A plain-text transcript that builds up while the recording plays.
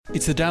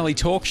It's the Daily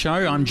Talk Show.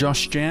 I'm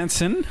Josh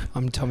Jansen.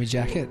 I'm Tommy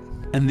Jackett.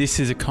 And this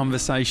is a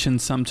conversation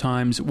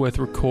sometimes worth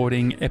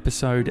recording,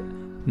 episode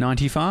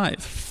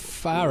 95.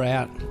 Far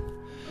out.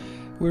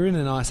 We're in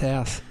a nice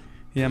house.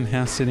 Yeah, I'm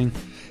house sitting.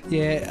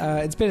 Yeah,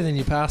 it's better than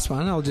your past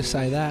one, I'll just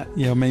say that.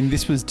 Yeah, I mean,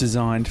 this was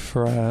designed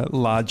for a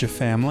larger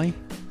family.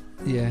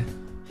 Yeah.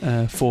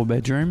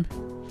 4-bedroom.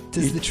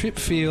 Does the trip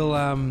feel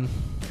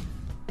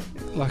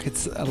like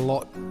it's a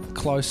lot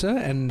closer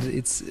and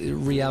it's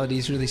reality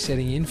is really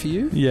setting in for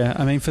you? Yeah,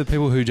 I mean, for the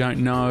people who don't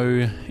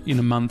know, in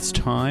a month's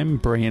time,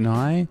 Bree and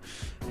I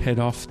head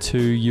off to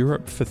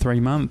Europe for 3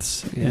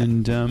 months. Yeah.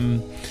 And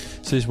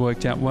so this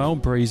worked out well.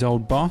 Bree's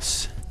old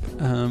boss,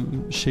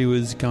 she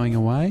was going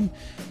away.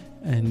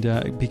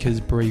 And because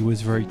Bree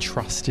was very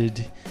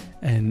trusted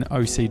and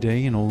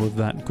OCD and all of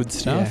that good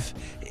stuff.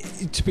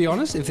 Yeah. To be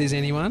honest, if there's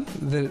anyone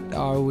that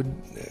I would,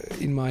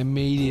 in my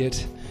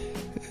immediate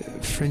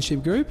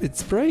friendship group,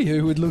 it's Bree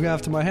who would look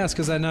after my house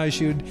because I know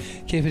she would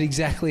keep it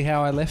exactly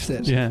how I left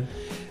it. Yeah.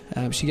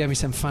 She gave me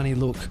some funny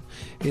look.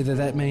 Either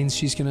that means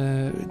she's going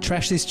to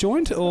trash this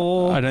joint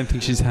or... I don't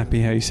think she's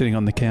happy how you're sitting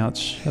on the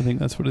couch. I think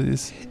that's what it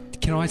is.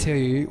 Can I tell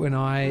you, when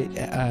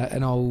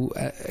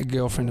a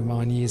girlfriend of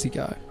mine years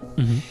ago,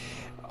 mm-hmm.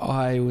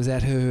 I was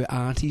at her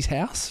auntie's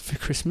house for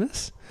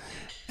Christmas.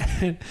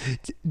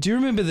 Do you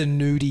remember the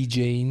nudie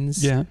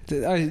jeans? Yeah.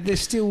 They're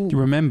still... You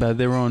remember?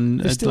 They're on...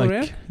 They're still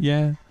around?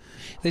 Yeah.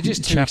 They're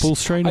just Chapel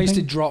Street, I used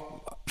to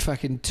drop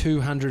fucking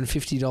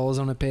 $250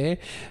 on a pair.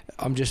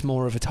 I'm just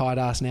more of a tight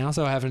ass now,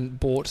 so I haven't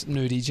bought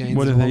nudie jeans.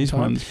 What are in a long these time.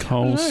 ones?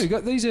 Coles? I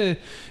don't know.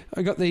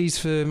 I got these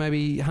for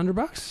maybe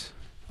 $100.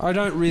 I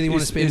don't really want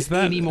to spend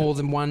any more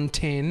than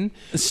 $110.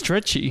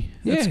 Stretchy.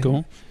 Yeah. That's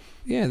cool.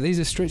 Yeah, these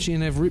are stretchy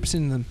and have rips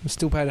in them. I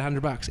still paid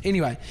 $100.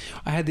 Anyway,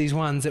 I had these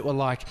ones that were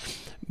like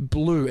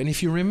blue, and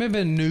if you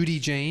remember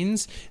nudie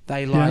jeans,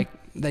 they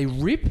they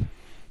rip.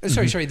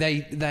 Sorry,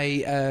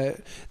 the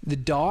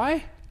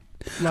dye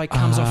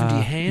comes off into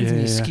your hands and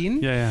your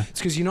skin. Yeah. It's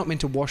because you're not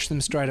meant to wash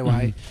them straight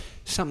away.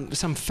 Some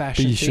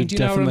fashion thing. Do you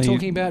know what I'm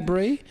talking about,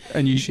 Bree?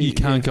 And you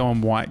can't go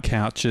on white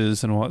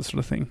couches and all that sort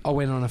of thing. I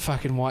went on a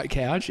fucking white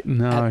couch.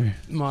 No.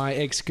 At my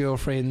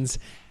ex-girlfriend's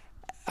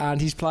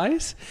auntie's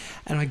place,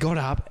 and I got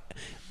up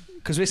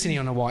because we're sitting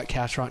on a white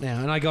couch right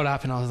now, and I got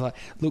up and I was like,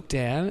 looked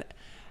down.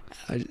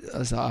 I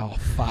was like, oh,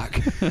 fuck.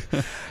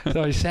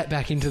 So I sat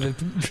back into the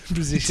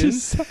position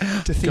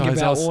to think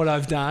about what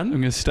I've done. I'm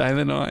going to stay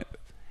the night.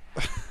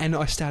 And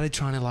I started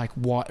trying to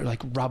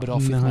rub it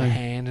off with my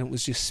hand, and it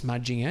was just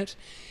smudging it.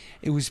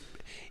 It was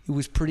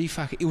pretty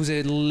fucking... It was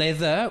a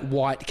leather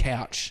white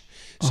couch.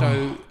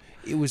 So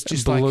it was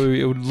just blue.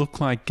 It would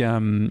look like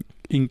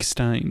ink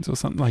stains or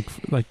something,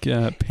 like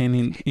pen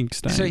ink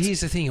stains. So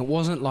here's the thing. It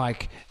wasn't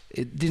like...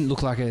 It didn't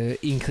look like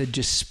a ink had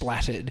just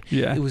splattered.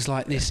 Yeah. It was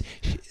like this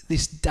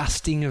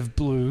dusting of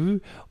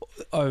blue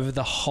over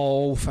the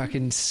whole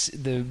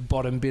the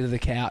bottom bit of the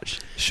couch.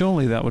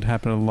 Surely that would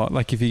happen a lot.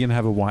 Like if you're going to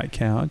have a white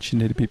couch, you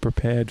need to be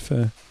prepared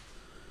for...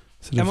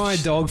 Am I a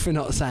dog for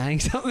not saying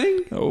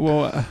something?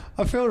 Well...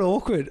 I felt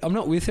awkward. I'm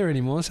not with her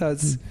anymore, so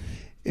it's...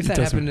 If that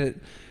happened at...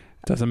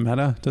 Doesn't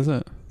matter, does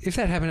it? If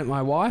that happened at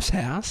my wife's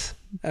house,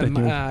 I mean,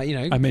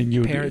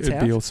 parents' it'd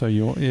house, be also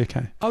your... Yeah,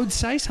 okay. I would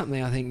say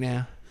something, I think,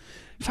 now.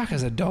 Fuck,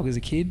 as a dog as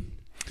a kid.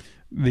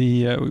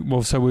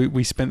 So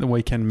we spent the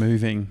weekend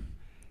moving.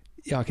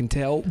 Yeah, I can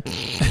tell.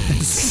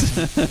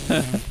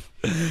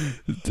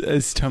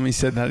 As Tommy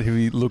said that,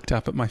 he looked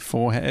up at my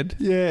forehead.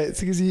 Yeah,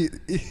 it's because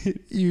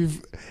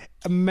you've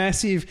a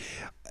massive...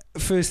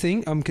 First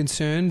thing, I'm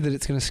concerned that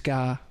it's going to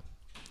scar.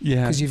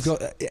 Yeah. Because you've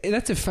got...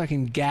 That's a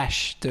fucking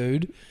gash,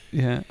 dude.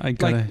 Yeah, I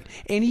got like,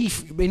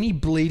 any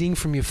bleeding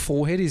from your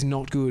forehead is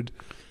not good.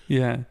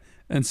 Yeah,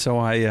 and so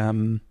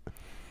I...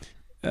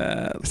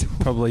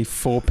 probably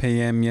 4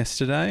 p.m.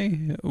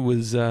 yesterday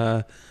was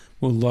we're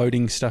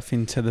loading stuff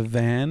into the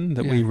van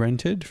that we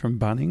rented from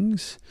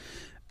Bunnings,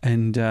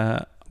 and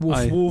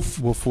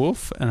woof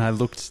woof, and I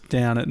looked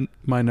down at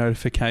my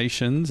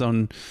notifications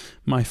on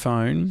my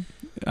phone.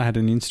 I had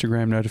an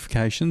Instagram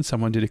notification.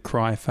 Someone did a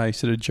cry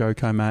face at a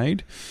joke I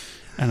made,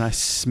 and I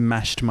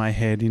smashed my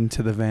head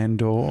into the van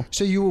door.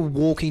 So you were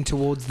walking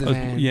towards the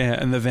van? Yeah,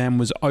 and the van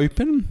was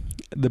open.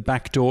 The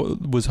back door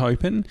was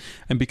open,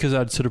 and because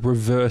I'd sort of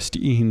reversed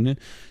in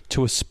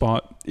to a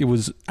spot, it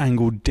was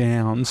angled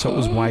down, so it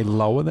was way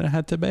lower than it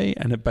had to be,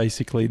 and it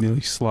basically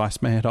nearly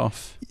sliced my head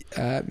off.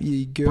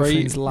 Your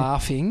girlfriend's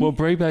laughing. Well,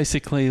 Bree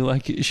basically,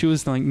 she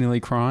was nearly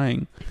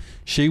crying.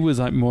 She was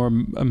more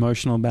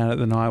emotional about it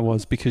than I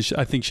was, because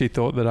I think she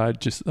thought that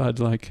I'd just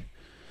knocked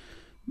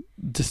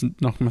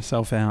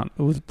myself out.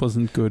 It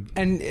wasn't good.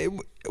 And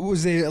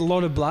was there a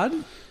lot of blood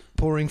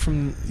pouring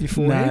from your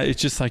forehead? No,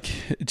 it's just it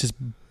just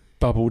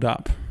bubbled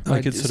up.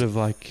 It sort of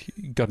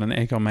got an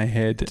egg on my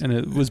head, and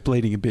it was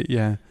bleeding a bit,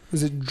 yeah.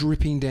 Was it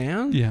dripping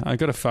down? Yeah, I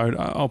got a photo.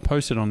 I'll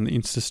post it on the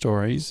Insta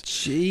stories.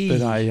 Gee.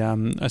 But I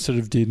sort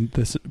of did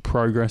the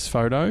progress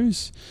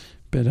photos.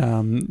 But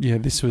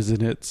this was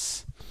in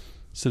its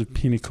sort of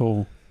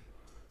pinnacle.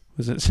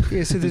 Was it?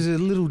 Yeah, so there's a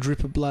little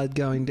drip of blood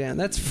going down.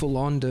 That's full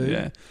on, dude.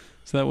 Yeah.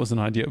 So that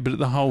wasn't ideal. But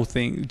the whole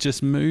thing,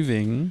 just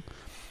moving.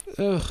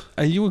 Ugh.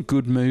 Are you a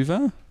good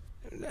mover?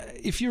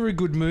 If you're a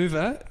good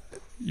mover...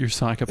 You're a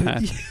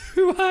psychopath.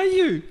 Who are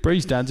you?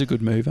 Bree's dad's a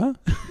good mover.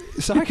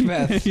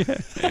 Psychopath.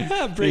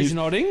 Yeah. Bree's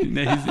nodding.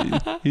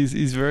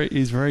 He's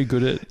very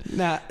good at...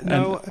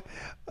 No.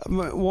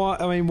 Why?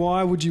 I mean,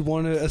 why would you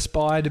want to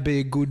aspire to be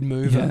a good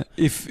mover?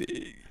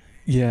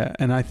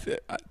 And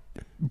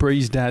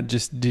Bree's dad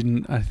just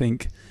didn't. I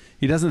think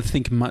he doesn't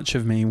think much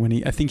of me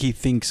when I think he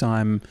thinks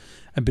I'm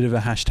a bit of a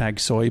hashtag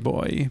soy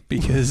boy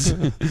because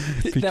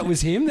that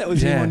was him. That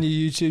was him on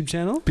your YouTube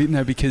channel. But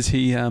no, because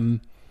he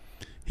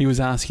was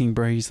asking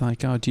Bree, he's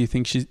like, "Oh, do you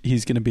think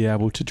he's going to be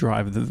able to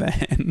drive the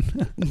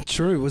van?"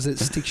 True. Was it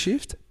stick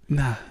shift?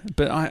 Nah,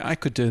 but I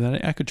could do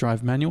that. I could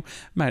drive manual.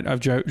 Mate,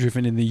 I've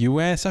driven in the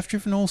US. I've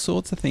driven all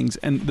sorts of things.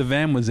 And the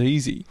van was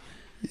easy.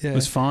 Yeah. It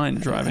was fine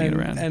driving it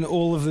around. And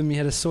all of them, you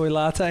had a soy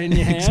latte in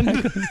your hand.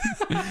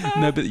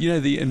 Exactly. No, but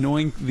the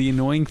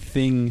annoying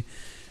thing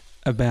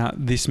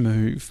about this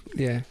move.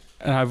 Yeah.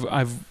 And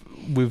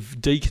we've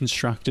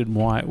deconstructed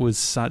why it was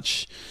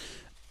such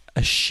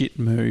a shit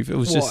move. It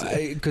was just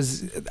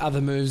because other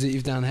moves that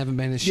you've done haven't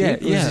been a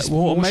shit. Yeah.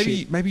 Well,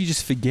 maybe you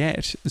just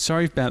forget.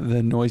 Sorry about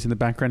the noise in the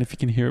background. If you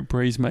can hear it,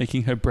 Bree's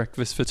making her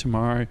breakfast for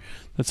tomorrow.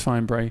 That's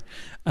fine, Bree.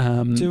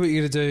 Do what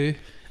you got to do.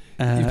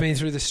 You've been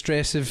through the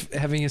stress of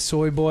having a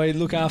soy boy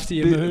look after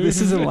your move.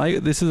 This is a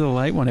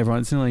late one,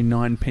 everyone. It's nearly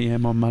 9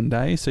 p.m. on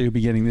Monday, so you'll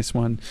be getting this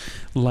one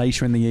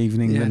later in the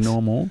evening than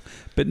normal.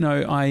 But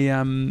no,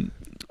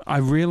 I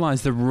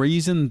realised the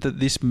reason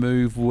that this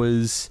move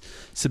was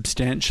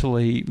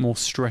substantially more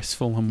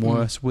stressful and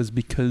worse was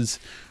because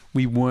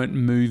we weren't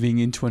moving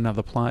into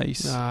another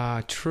place.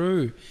 Ah,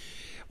 true.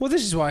 Well,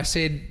 this is why I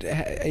said,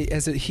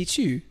 as it hits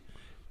you,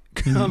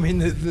 I mean,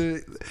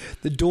 the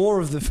door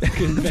of the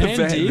fucking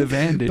van the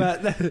van did.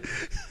 But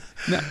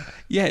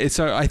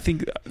so I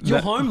think...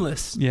 You're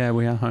homeless. Yeah,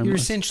 we are homeless. You're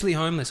essentially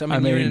homeless. I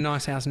mean, you're in a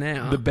nice house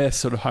now. The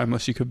best sort of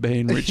homeless you could be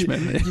in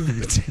Richmond.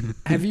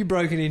 Have you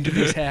broken into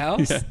this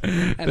house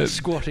and are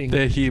squatting?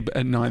 They're here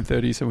at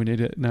 9:30, so we need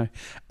it. No.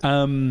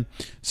 The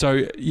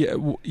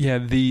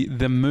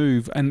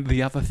move. And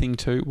the other thing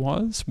too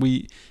was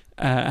we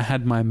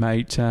had my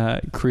mate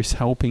Chris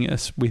helping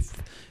us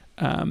with...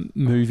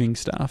 moving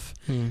stuff,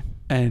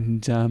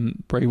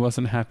 and Bree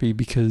wasn't happy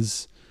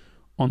because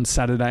on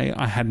Saturday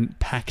I hadn't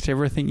packed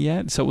everything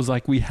yet, so it was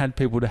like we had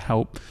people to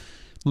help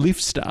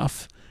lift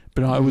stuff,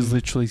 but I was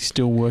literally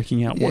still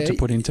working out what to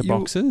put into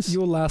boxes.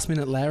 You're last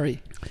minute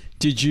Larry.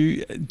 Are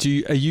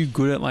you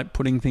good at like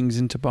putting things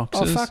into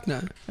boxes? Oh fuck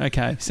no.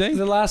 Okay, see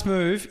the last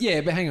move.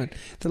 Yeah, but hang on.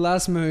 The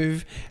last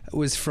move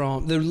was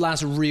from the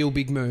last real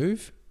big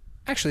move.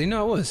 Actually,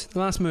 no, it was. The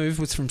last move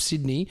was from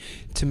Sydney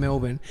to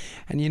Melbourne.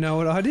 And you know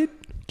what I did?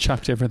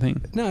 Chucked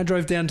everything. No, I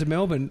drove down to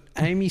Melbourne.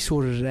 Amy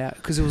sorted it out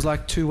because it was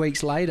like 2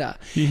 weeks later.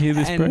 You hear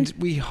this, Bree? And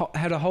we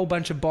had a whole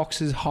bunch of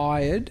boxes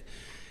hired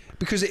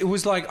because it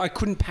was like I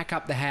couldn't pack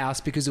up the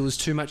house because there was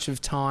too much of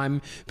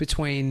time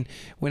between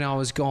when I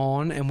was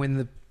gone and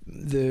when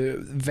the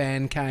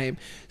van came.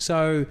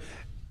 So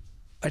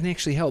I didn't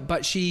actually help.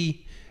 But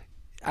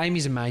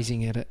Amy's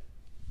amazing at it.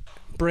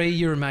 Bree,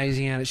 you're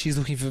amazing at it. She's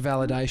looking for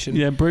validation.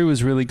 Yeah, Bree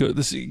was really good.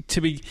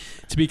 To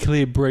be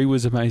clear, Bree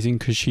was amazing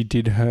because she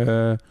did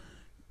her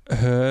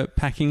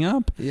packing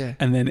up,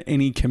 and then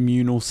any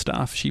communal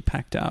stuff she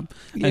packed up,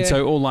 and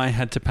so all I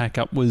had to pack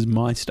up was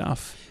my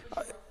stuff.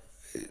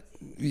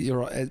 You're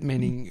right,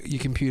 meaning your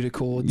computer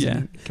cords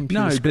and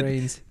computer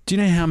screens. But do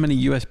you know how many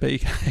USB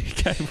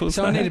cables?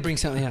 So I need to bring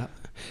something up.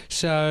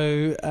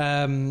 So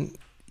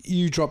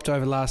you dropped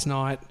over last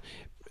night.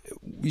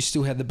 You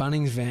still had the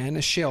Bunnings van,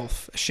 a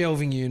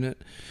shelving unit.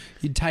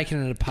 You'd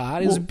taken it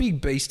apart. It was a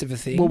big beast of a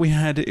thing. Well,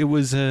 it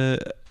was a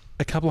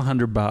couple of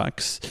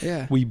 $100.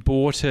 Yeah. We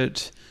bought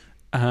it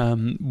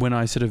when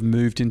I sort of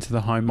moved into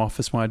the home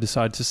office, when I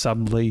decided to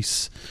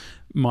sublease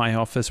my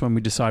office when we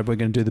decided we're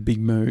going to do the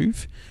big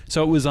move.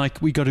 So it was like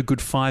we got a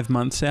good 5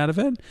 months out of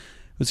it. It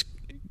was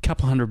a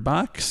couple of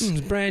 $100. It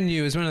was brand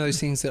new. It was one of those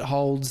things that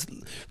holds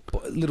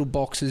little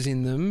boxes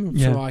in them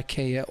for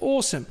IKEA.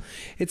 Awesome.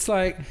 It's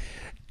like...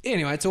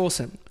 Anyway, it's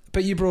awesome.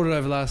 But you brought it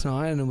over last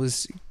night and it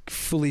was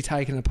fully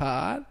taken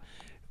apart.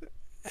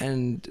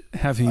 And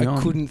I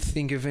couldn't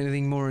think of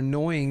anything more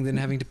annoying than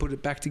having to put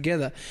it back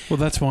together. Well,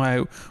 that's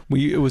why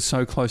it was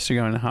so close to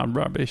going to hard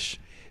rubbish.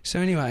 So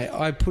anyway,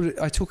 I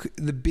took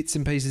the bits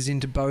and pieces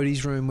into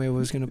Bodie's room where we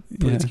was going to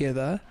put it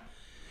together.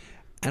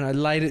 And I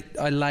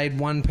laid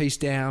one piece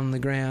down on the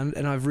ground,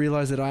 and I've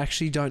realised that I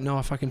actually don't know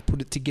if I can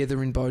put it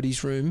together in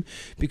Bodie's room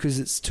because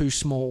it's too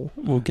small.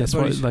 Well, guess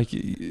what? Like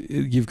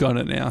you've got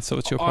it now, so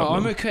it's your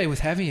problem. I'm okay with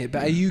having it,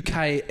 but are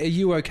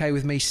you okay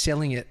with me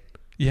selling it?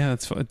 Yeah,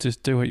 that's fine.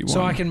 Just do what you want.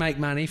 So I can make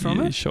money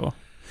from it? Sure.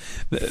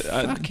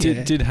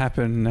 Did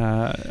happen.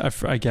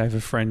 I gave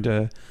a friend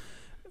a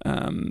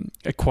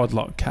quad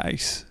lock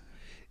case.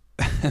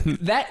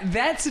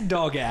 That's a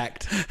dog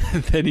act.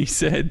 And then he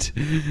said,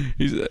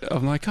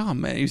 I'm like, oh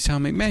man, he was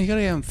telling me, man, you got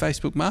to go on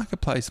Facebook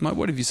Marketplace. I'm like,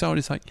 what have you sold?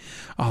 He's like,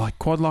 oh, like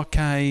quad lock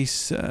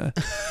case. I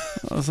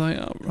was like,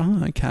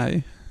 oh,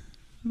 okay.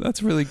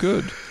 That's really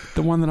good.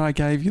 The one that I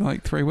gave you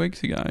like 3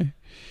 weeks ago.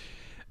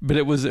 But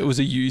it was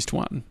a used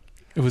one.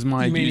 It was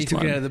my you mean used he took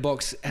one. it out of the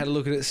box, had a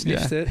look at it,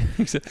 sniffed it,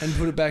 and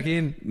put it back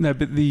in? No,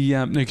 but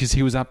no, because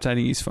he was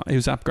updating his phone. He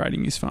was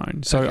upgrading his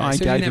phone. So Okay, I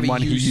so gave him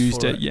one. He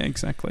used it. it. Yeah,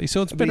 exactly.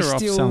 So it's But better he off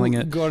still selling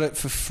it. got it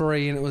for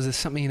free, and it was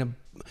something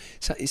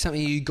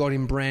you got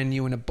him brand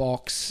new in a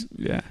box.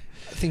 Yeah.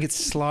 I think it's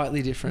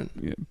slightly different.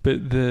 Yeah,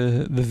 but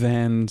the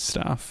van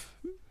stuff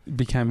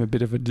became a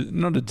bit of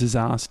not a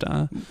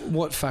disaster.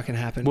 What fucking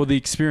happened? Well, the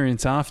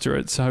experience after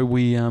it. So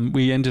we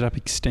ended up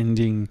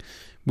extending.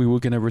 We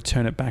were going to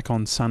return it back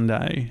on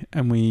Sunday,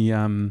 and we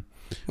when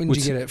did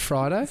you get it?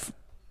 Friday?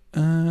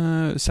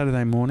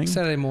 Saturday morning.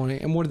 Saturday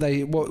morning. And what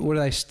are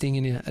they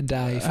stinging in a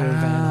day for a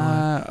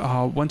van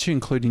hire? Once you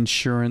include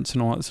insurance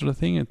and all that sort of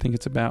thing, I think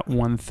it's about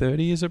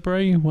 $130. Is it,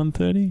 Brie?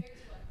 $130.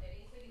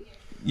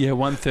 Yeah,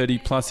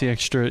 $130 plus the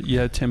extra.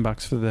 Yeah,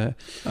 $10 for the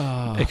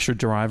extra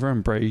driver,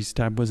 and Bree's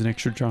dad was an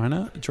extra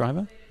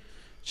driver,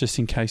 just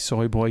in case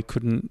Soy Boy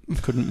couldn't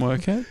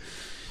work it.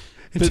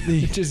 But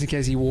just in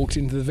case he walked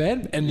into the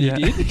van, and you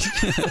did.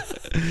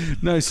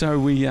 No, so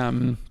we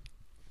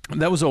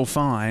that was all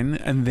fine,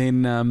 and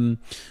then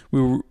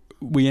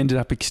we ended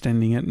up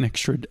extending it an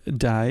extra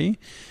day.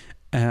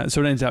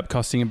 So it ended up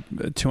costing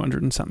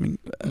 200 and something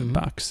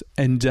bucks,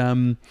 and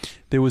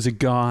there was a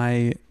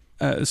guy.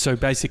 So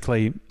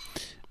basically,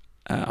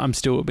 I'm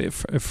still a bit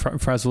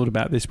frazzled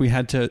about this. We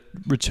had to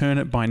return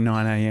it by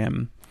 9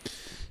 a.m.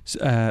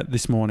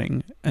 This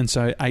morning, and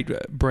so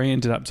Bree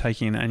ended up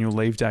taking an annual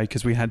leave day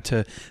because we had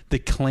to. The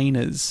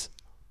cleaners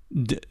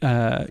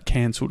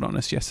cancelled on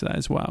us yesterday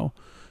as well.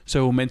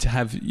 So we're meant to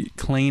have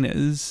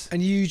cleaners,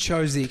 and you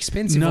chose the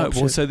expensive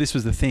option. Well, so this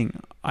was the thing.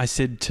 I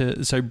said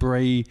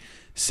Bree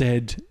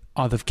said,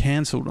 "Oh, they've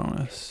cancelled on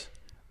us."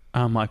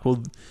 I'm like,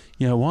 well,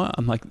 you know what?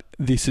 I'm like,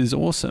 this is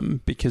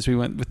awesome because we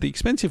went with the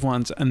expensive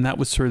ones, and that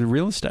was through the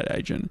real estate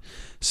agent.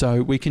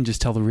 So we can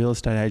just tell the real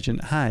estate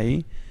agent,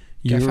 hey,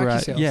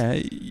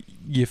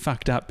 you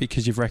fucked up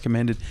because you've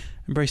recommended.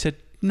 And Bree said,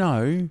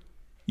 no,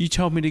 you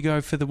told me to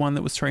go for the one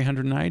that was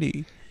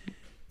 $380.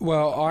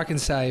 Well, I can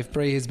say if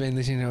Bree has been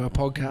listening to our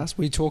podcast,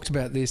 we talked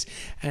about this,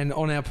 and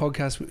on our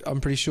podcast,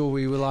 I'm pretty sure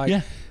we were like,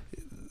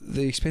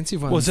 the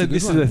expensive one. Well, so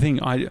this is the thing.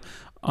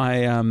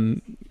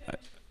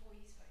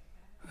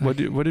 What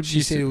did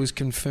she said? It was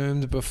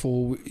confirmed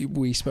before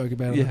we spoke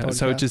about it on the podcast.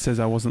 So it just says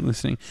I wasn't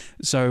listening.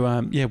 So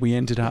we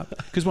ended up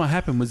because what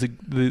happened was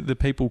the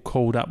people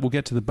called up. We'll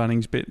get to the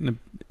Bunnings bit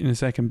in a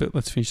second, but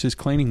let's finish this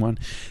cleaning one.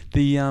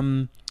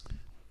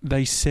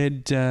 They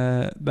said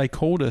they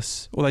called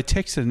us, or they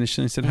texted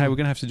initially and said, "Hey, we're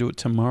going to have to do it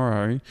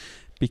tomorrow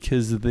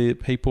because the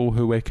people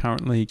who we're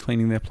currently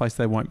cleaning their place,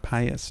 they won't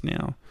pay us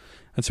now,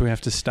 and so we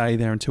have to stay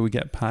there until we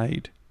get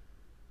paid."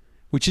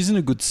 Which isn't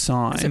a good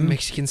sign. It's a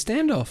Mexican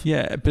standoff.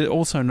 Yeah, but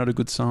also not a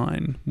good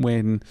sign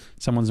when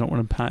someone's not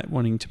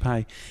wanting to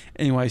pay.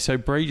 Anyway, so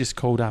Bree just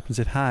called up and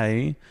said,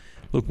 hey,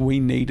 look,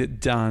 we need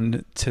it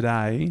done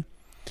today.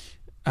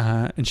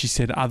 And she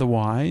said,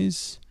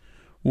 otherwise,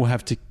 we'll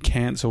have to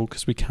cancel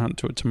because we can't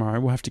do it tomorrow.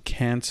 We'll have to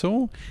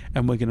cancel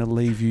and we're going to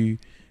leave you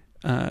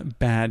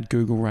bad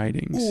Google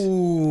ratings.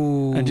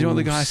 Ooh, and do you know what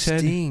the guy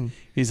said?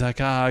 He's like,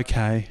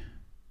 okay.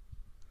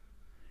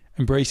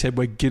 And Bree said,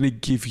 we're going to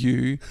give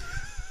you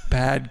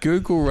bad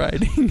Google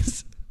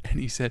ratings. And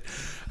he said,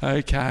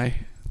 okay.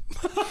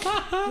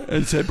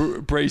 And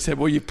so Bree said,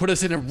 well, you put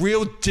us in a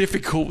real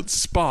difficult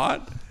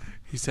spot.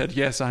 He said,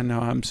 yes, I know.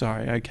 I'm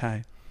sorry.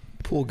 Okay.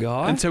 Poor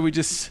guy. And so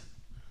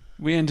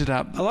we ended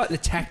up. I like the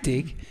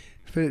tactic,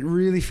 but it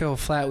really fell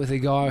flat with a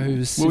guy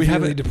who's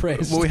severely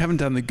depressed. Well, we haven't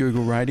done the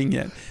Google rating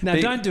yet. No,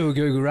 don't do a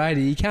Google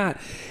rating. You can't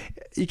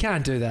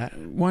do that.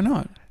 Why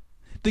not?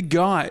 The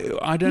guy,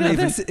 I don't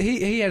even.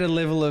 He had a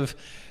level of,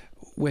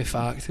 we're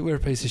fucked. We're a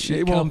piece of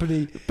shit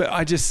company. But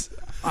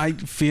I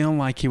feel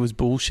like he was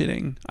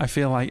bullshitting. I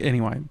feel like,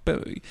 anyway,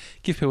 but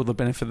give people the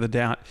benefit of the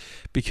doubt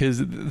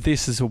because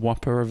this is a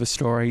whopper of a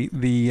story.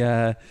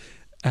 The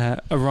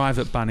arrive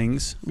at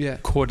Bunnings,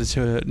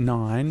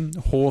 9:15,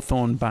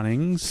 Hawthorn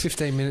Bunnings.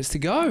 15 minutes to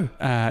go.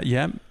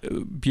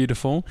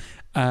 Beautiful.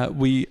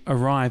 We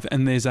arrive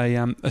and there's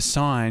a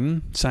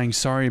sign saying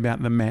sorry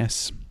about the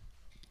mess.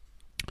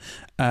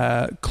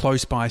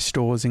 Close by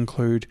stores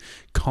include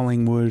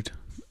Collingwood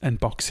and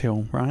Box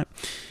Hill, right?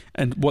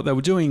 And what they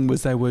were doing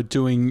was they were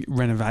doing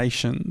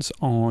renovations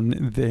on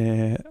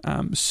their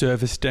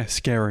service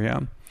desk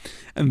area.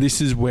 And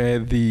this is where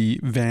the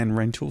van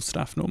rental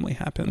stuff normally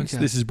happens.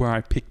 Okay. This is where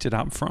I picked it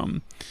up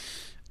from.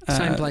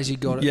 Same place you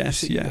got it?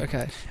 Yes, yeah.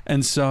 Okay.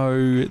 And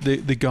so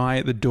the guy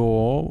at the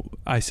door,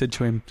 I said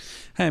to him,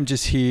 hey, I'm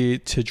just here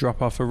to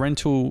drop off a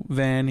rental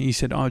van. He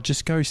said,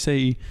 just go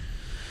see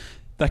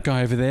that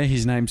guy over there.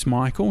 His name's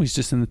Michael. He's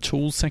just in the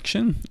tools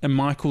section. And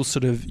Michael's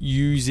sort of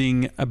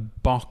using a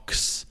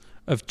box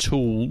of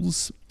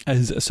tools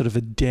as a sort of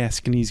a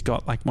desk, and he's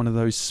got like one of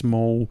those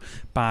small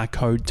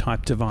barcode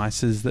type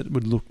devices that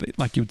would look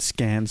like you would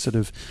scan sort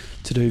of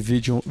to do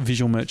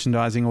visual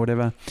merchandising or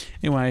whatever.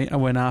 Anyway, I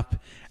went up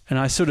And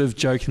I sort of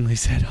jokingly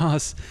said,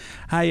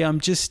 hey, I'm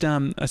just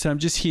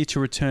here to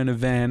return a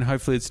van.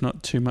 Hopefully it's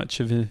not too much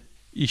of an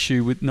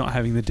issue with not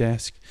having the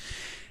desk.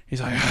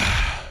 He's like,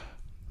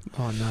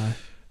 oh no.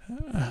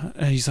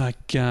 And he's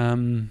like,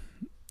 and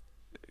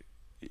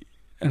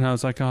I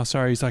was like, oh,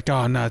 sorry. He's like,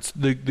 oh no, it's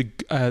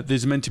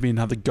there's meant to be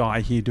another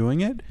guy here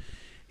doing it.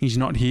 He's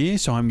not here,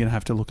 so I'm going to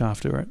have to look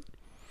after it.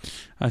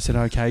 I said,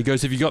 okay. He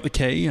goes, have you got the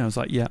key? And I was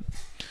like, yeah.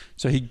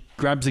 So he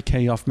grabs the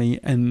key off me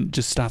and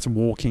just starts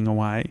walking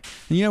away.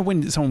 And you know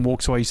when someone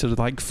walks away, you sort of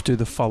like do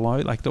the follow,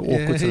 like the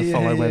awkward sort of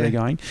follow where they're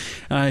going.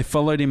 And I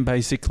followed him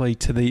basically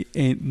to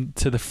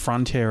the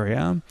front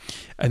area,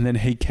 and then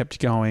he kept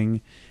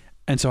going.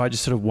 And so I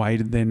just sort of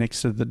waited there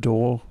next to the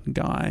door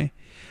guy.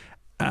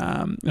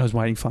 I was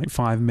waiting for like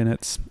 5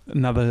 minutes.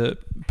 Another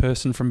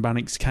person from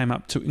Bunnings came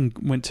up to and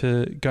went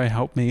to go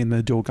help me, and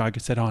the door guy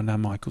said, "Oh no,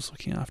 Michael's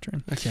looking after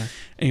him." Okay.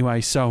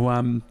 Anyway, so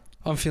I'm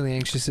feeling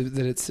anxious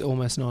that it's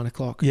almost 9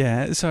 o'clock.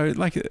 Yeah. So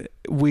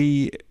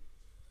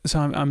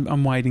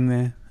I'm waiting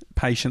there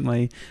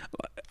patiently.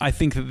 I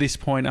think at this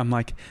point I'm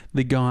like,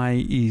 the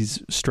guy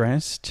is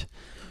stressed,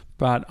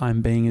 but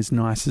I'm being as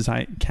nice as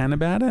I can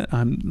about it.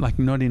 I'm like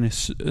not in a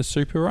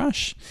super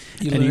rush.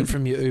 You learned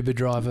from your Uber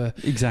driver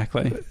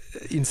exactly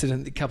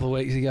incident a couple of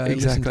weeks ago.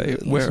 Exactly.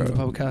 Listen to the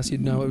podcast, you'd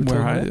know what we're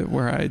talking about.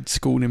 Where I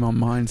schooled him on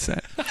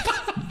mindset.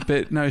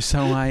 But no,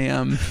 so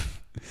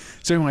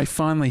anyway,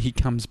 finally he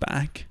comes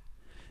back,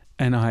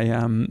 and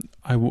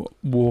I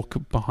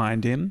walk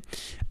behind him,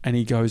 and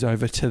he goes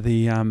over to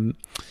the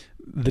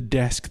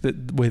desk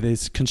where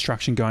there's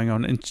construction going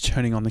on and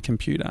turning on the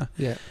computer.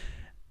 Yeah.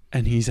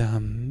 And he's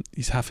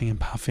huffing and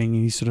puffing,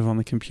 and he's sort of on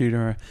the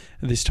computer.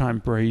 This time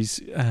Breeze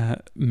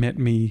met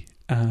me,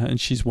 and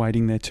she's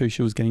waiting there too.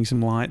 She was getting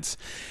some lights,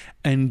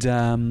 and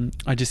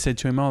I just said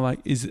to him, "Oh,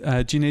 like,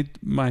 do you need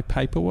my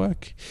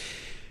paperwork?"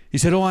 He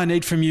said, "All I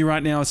need from you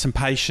right now is some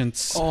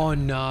patience." Oh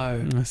no!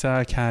 And I said,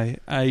 "Okay."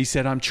 He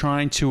said, "I'm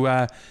trying to.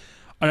 I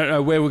don't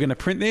know where we're going to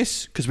print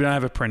this because we don't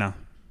have a printer."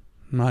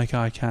 I'm like,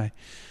 "Okay."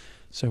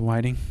 So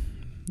waiting,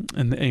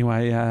 and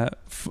anyway.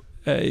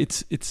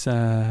 It's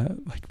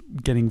like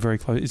getting very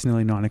close. It's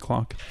nearly 9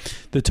 o'clock.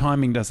 The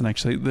timing doesn't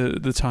actually.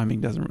 The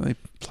timing doesn't really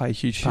play a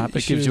huge part,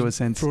 but it gives you a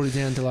sense. Brought it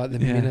down to like the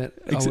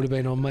minute. I would have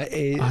been on my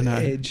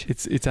edge.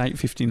 It's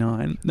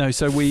 8:59. No,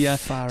 so we.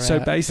 So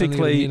out.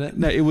 basically,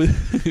 no, it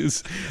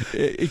was.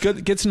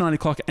 It gets to 9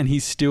 o'clock, and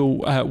he's still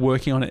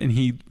working on it, and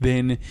he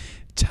then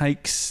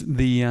takes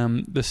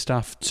the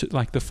stuff to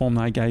like the form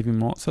that I gave him,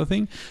 what sort of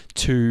thing,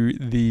 to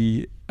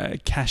the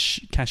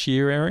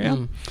cashier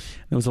area.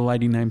 There was a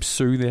lady named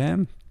Sue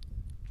there,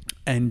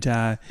 and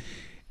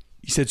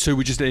he said, "Sue,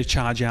 we're just there to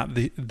charge out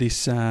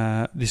this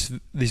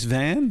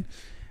van,"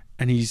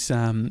 and he's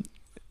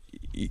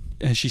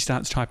as she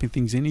starts typing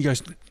things in, he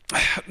goes,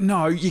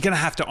 "No, you're going to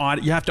have to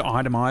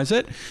itemize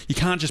it. You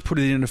can't just put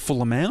it in a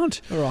full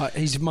amount." All right,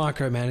 he's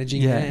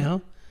micromanaging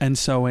now. And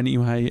so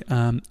anyway,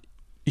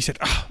 he said,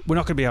 "We're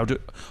not going to be able to.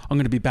 I'm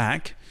going to be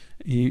back."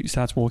 He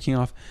starts walking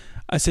off.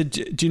 I said,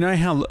 "Do you know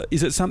how?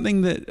 Is it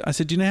something that?" I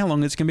said, "Do you know how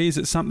long it's going to be? Is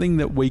it something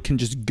that we can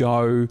just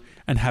go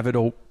and have it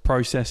all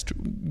processed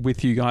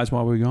with you guys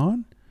while we're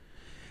gone?"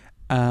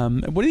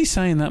 What did he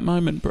say in that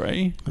moment,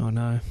 Bree? Oh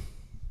no,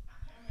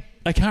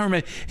 I can't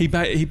remember. He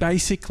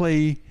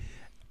basically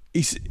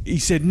he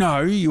said,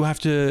 "No, you have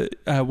to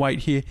wait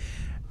here,"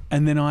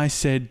 and then I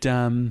said,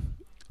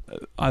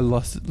 "I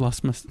lost it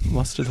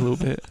a little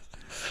bit."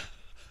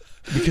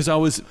 Because I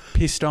was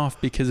pissed off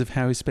because of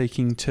how he's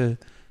speaking to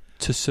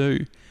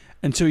Sue.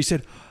 And so he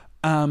said,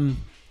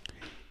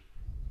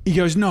 he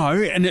goes, "No,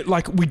 and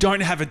we don't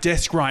have a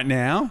desk right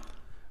now."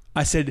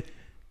 I said,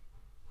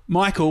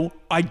 "Michael,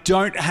 I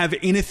don't have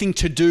anything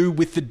to do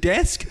with the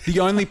desk.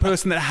 The only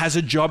person that has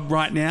a job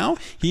right now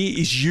here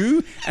is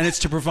you, and it's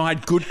to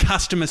provide good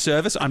customer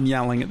service." I'm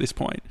yelling at this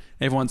point.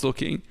 Everyone's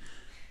looking.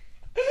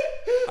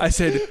 I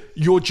said,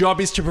 "Your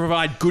job is to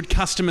provide good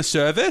customer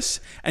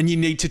service, and you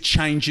need to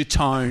change your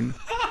tone."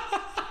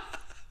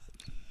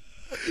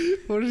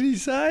 What did he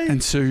say?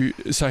 And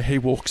so he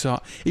walks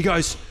up. He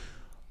goes,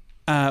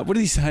 "What did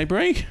he say,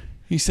 Brie?"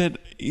 He said,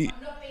 "I'm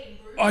not being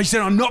rude." He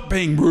said, "I'm not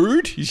being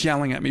rude." He's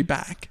yelling at me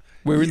back.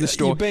 We're in the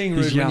store. You're being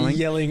rude when you're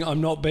yelling,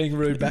 "I'm not being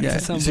rude" back to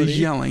somebody. So he's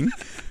yelling.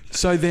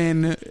 So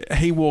then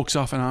he walks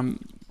off, and I'm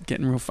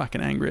getting real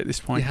fucking angry at this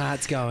point. Your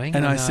heart's going.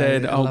 And I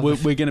said,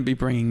 we're going to be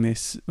bringing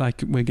this,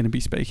 like, we're going to be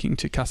speaking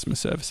to customer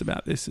service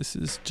about this. This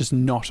is just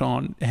not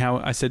on.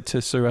 How I said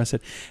to Sue, I said,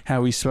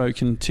 how he's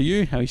spoken to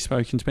you, how he's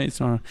spoken to me, it's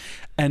not on.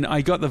 And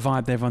I got the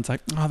vibe that everyone's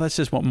like, "Oh, that's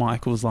just what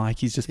Michael's like."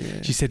 He's just,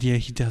 she said, "Yeah,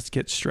 he does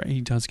get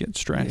stressed.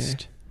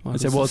 Yeah. I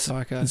said, "Well,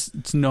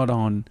 it's not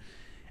on."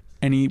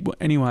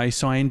 Anyway,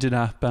 so I ended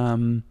up,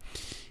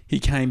 he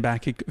came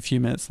back a few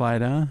minutes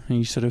later, and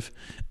he sort of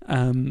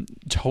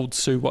told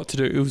Sue what to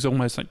do. It was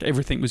almost like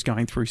everything was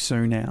going through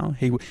Sue now.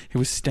 He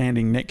was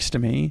standing next to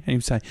me, and he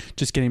would say,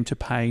 "Just get him to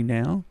pay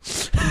now."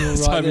 You're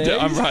right there.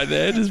 I'm right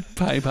there, just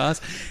pay pass.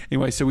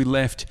 Anyway, so we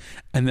left,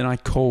 and then I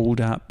called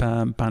up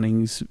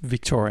Bunnings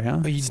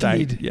Victoria. Oh, you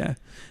did? Yeah.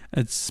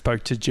 And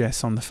spoke to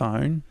Jess on the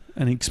phone,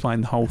 and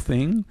explained the whole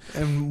thing.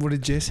 And what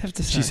did Jess have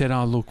to say? She said,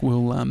 "Oh, look, we're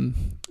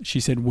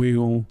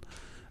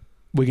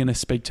going to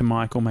speak to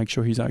Michael, make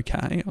sure he's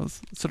okay." I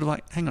was sort of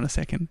like, hang on a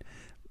second.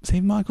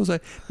 See, Michael's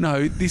okay.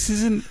 No, this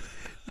isn't...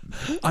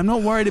 I'm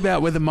not worried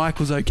about whether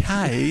Michael's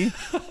okay.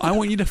 I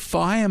want you to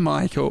fire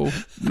Michael,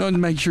 not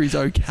make sure he's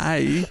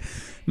okay.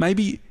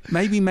 Maybe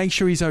make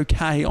sure he's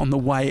okay on the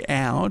way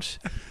out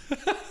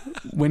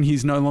when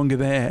he's no longer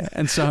there.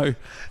 And so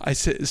I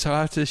said, so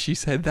after she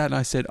said that,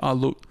 I said, "Oh,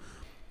 look,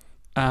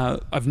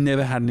 I've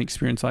never had an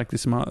experience like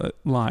this in my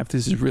life.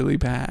 This is really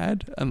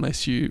bad,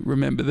 unless you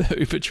remember the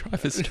Uber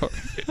driver story,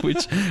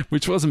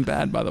 which wasn't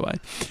bad, by the way."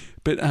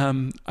 But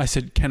I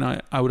said,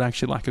 I would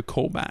actually like a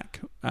call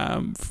back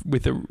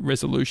with a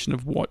resolution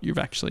of what you've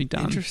actually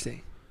done.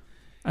 Interesting.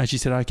 And she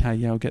said, "Okay,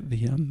 yeah, I'll get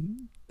the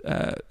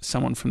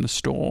someone from the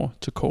store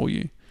to call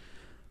you."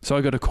 So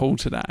I got a call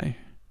today,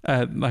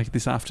 like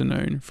this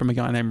afternoon, from a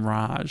guy named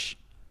Raj.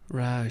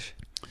 Raj.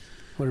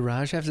 What did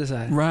Raj have to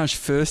say? Raj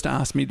first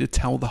asked me to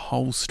tell the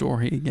whole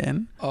story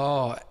again.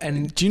 Oh,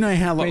 and do you know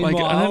how long? Like,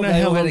 I don't know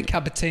they how all long. Had a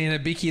cup of tea and a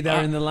bicky. They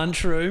were in the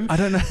lunchroom. I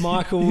don't know.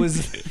 Michael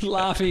was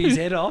laughing his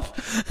head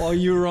off while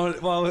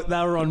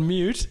they were on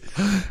mute.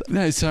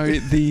 No, so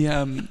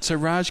so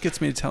Raj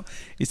gets me to tell.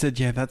 He said,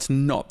 "Yeah, that's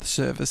not the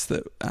service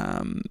that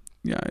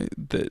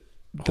that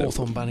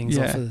Hawthorn Bunnings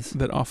offers."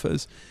 That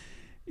offers.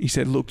 He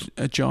said, "Look,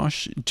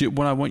 Josh,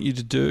 what I want you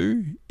to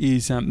do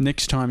is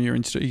next time you're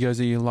in store," he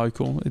goes, "Are you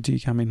local? Do you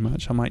come in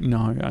much?" I'm like,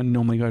 "No, I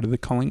normally go to the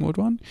Collingwood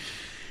one."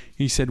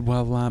 He said,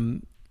 "Well,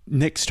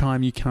 next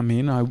time you come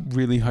in, I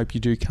really hope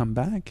you do come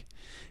back."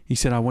 He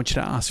said, "I want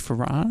you to ask for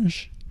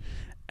Raj,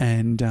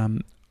 and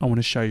I want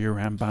to show you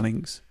around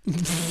Bunnings."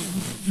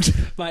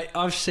 Mate,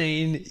 I've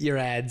seen your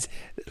ads.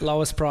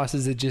 Lowest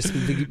prices are just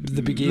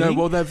the beginning. No,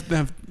 well,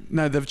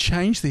 they've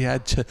changed the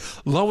ad to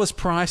lowest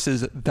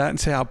prices.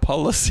 That's our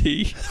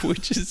policy,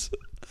 which is.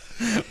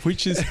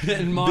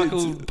 And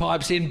Michael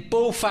pipes in,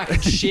 "Bull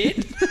fucking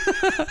shit."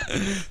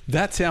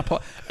 That's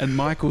our and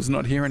Michael's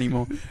not here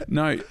anymore.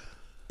 No,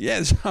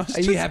 yes.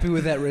 Are you happy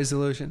with that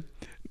resolution?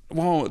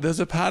 Well, there's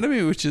a part of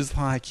me which is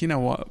like, you know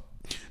what?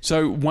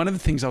 So one of the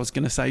things I was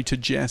going to say to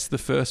Jess, the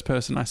first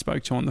person I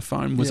spoke to on the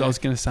phone, was I was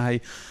going to say,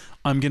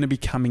 I'm going to be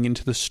coming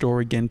into the store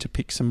again to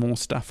pick some more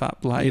stuff up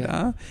later,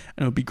 and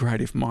it would be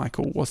great if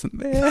Michael wasn't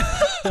there.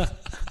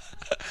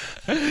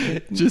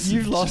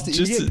 You've lost it.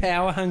 You get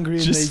power hungry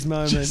in these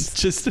moments.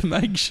 Just to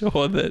make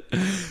sure that...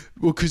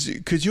 Well,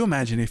 could you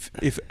imagine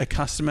if a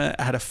customer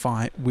had a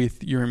fight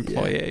with your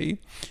employee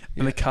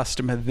and the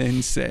customer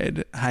then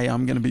said, "Hey,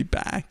 I'm going to be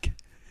back."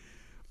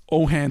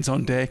 All hands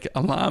on deck,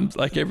 alarms,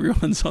 like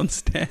everyone's on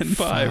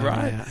standby,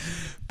 right? Yeah.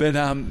 But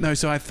no,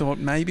 so I thought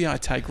maybe I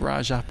take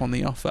Raj up on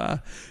the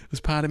offer. There's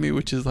part of me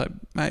which is like,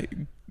 mate,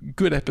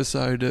 good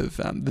episode of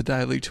the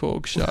Daily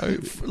Talk Show.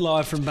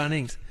 Live from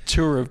Bunnings.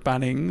 Tour of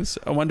Bunnings.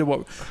 I wonder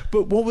what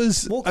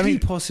can you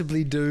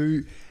possibly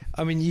do?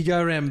 I mean, you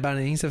go around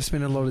Bunnings. I've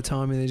spent a lot of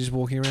time in there just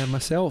walking around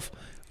myself.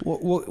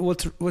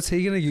 What's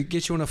he going to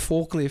get you on a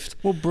forklift?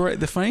 Well, Bree,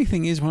 the funny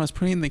thing is when I was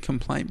putting in the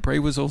complaint, Bree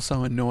was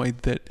also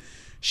annoyed that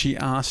she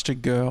asked a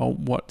girl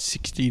what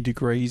 60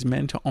 degrees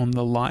meant on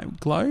the light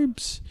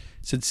globes.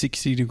 It said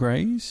 60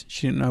 degrees.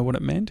 She didn't know what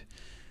it meant.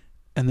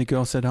 And the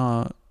girl said,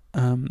 what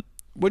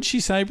did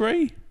she say,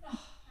 Bree?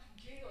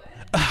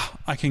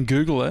 I can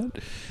Google it,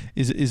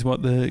 is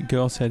what the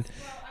girl said.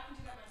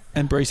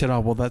 And Bree said,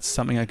 well, that's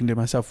something I can do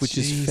myself, which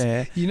is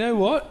fair. You know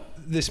what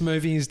this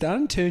movie has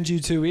done? Turned you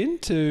two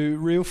into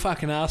real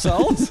fucking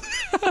arseholes.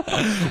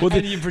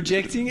 And you're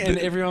projecting, and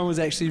everyone was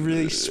actually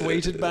really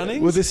sweet at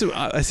Bunnings. Well,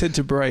 I said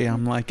to Bree,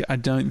 I'm like, I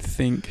don't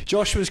think...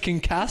 Josh was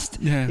concussed.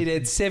 Yeah. He'd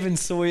had 7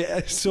 soy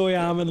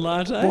almond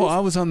lattes. Well,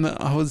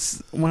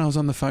 when I was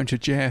on the phone to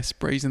Jess,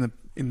 Bree's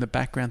in the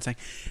background saying,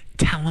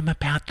 "Tell him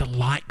about the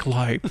light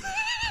globe.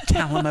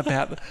 Tell him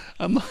about..."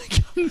 I'm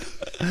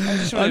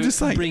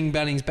just like, bring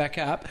Bunnings back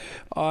up.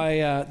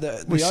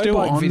 We're still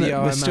on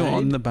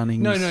the Bunnings.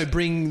 No,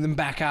 bring them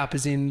back up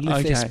as in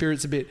lift their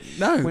spirits a bit.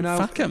 No,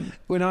 fuck them.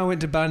 When I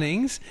went to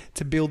Bunnings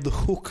to build the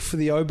hook for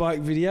the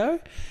O-Bike video,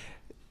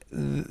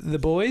 the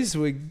boys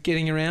were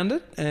getting around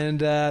it, and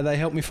they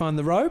helped me find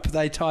the rope.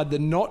 They tied the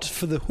knot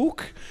for the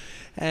hook,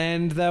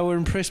 and they were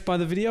impressed by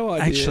the video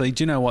idea. Actually,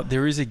 do you know what?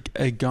 There is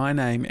a guy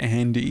named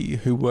Andy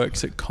who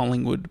works at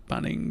Collingwood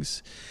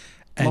Bunnings.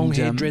 Long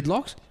hair,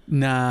 dreadlocks?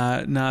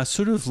 Nah,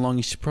 sort of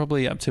longish,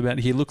 probably up to about...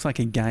 He looks like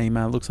a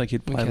gamer, looks like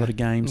he'd play a lot of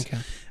games. Okay.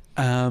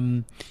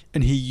 And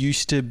he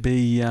used to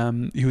be...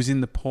 he was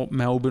in the Port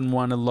Melbourne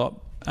one a lot.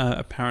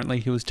 Apparently,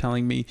 he was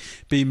telling me,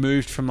 but he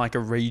moved from like a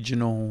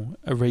regional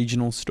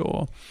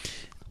store.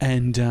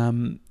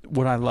 And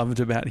what I loved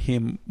about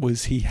him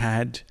was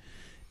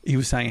he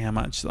was saying how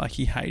much like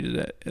he hated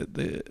it at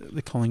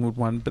the Collingwood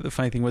one, but the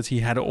funny thing was he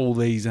had all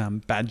these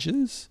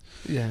badges,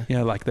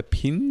 like the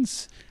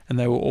pins, and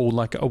they were all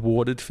like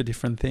awarded for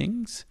different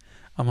things.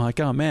 I'm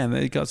like, oh man,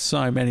 they got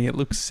so many, it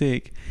looks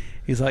sick.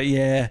 He's like,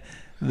 yeah,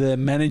 the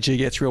manager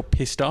gets real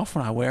pissed off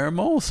when I wear them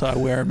all, so I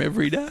wear them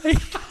every day.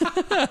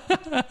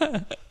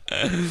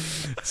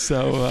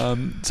 So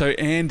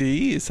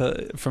Andy is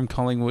from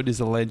Collingwood is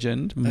a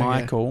legend. Okay.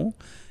 Michael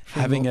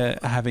having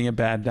a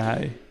bad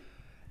day.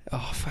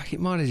 Oh fuck! It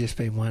might have just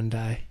been one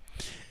day.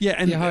 Yeah,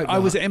 and I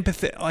was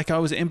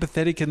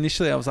empathetic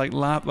initially. I was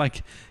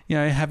like,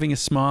 having a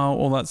smile,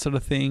 all that sort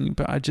of thing.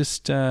 But I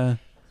just, I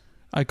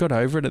got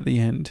over it at the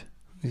end.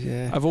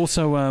 Yeah. I've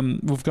also,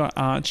 we've got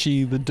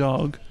Archie the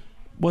dog.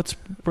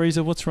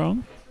 Breezer? What's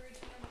wrong?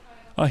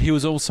 Oh, he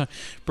was also.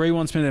 Bree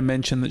wants me to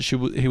mention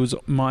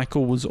that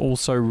Michael was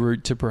also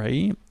rude to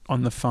Bree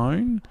on the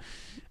phone,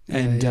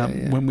 and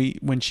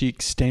when she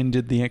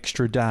extended the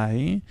extra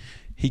day,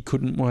 he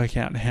couldn't work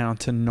out how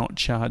to not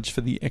charge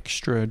for the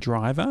extra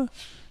driver,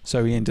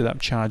 so he ended up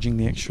charging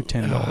the extra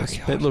 $10.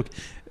 Oh, but look,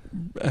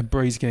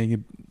 Bree's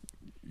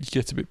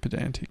gets a bit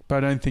pedantic,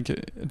 but I don't think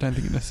it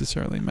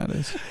necessarily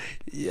matters.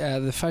 Yeah,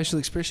 the facial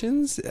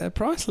expressions are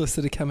priceless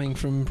that are coming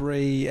from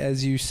Bree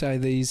as you say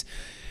these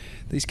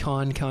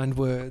kind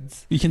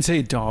words. You can see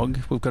a dog.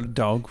 We've got a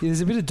dog. Yeah,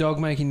 there's a bit of dog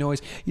making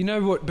noise. You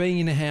know what? Being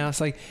in a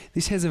house, like,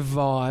 this has a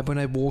vibe. When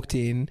I walked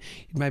in,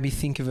 it made me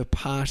think of a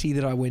party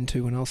that I went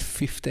to when I was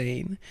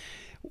 15.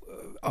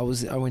 I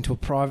went to a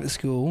private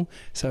school,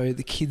 so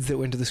the kids that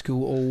went to the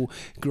school all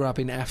grew up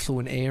in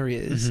affluent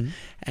areas. Mm-hmm.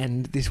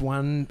 And this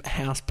one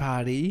house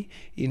party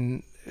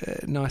in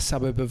a nice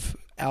suburb of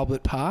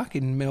Albert Park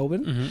in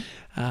Melbourne,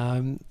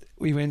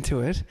 we went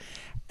to it,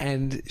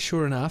 and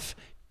sure enough,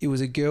 it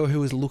was a girl who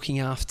was looking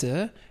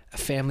after a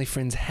family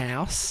friend's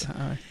house.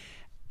 Uh-oh.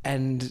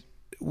 And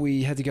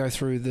we had to go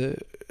through the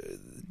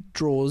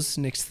drawers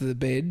next to the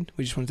bed.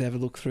 We just wanted to have a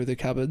look through the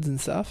cupboards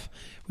and stuff,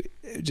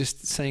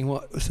 just seeing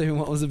what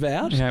was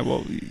about. Yeah,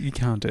 well, you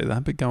can't do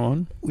that, but go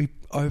on. We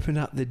opened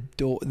up the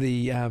door,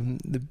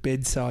 the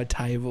bedside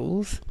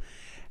tables,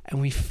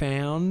 and we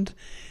found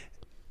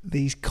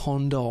these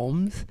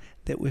condoms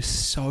that were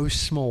so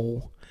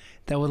small.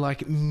 They were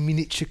like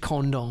miniature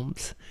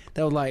condoms.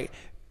 They were like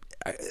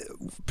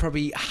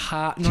probably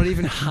not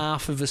even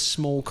half of a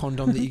small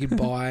condom that you could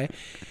buy.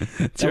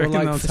 They were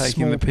like for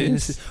taking the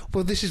piss? Penises.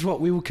 Well, this is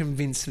what we were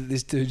convinced that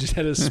this dude just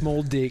had a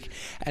small dick,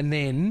 and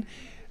then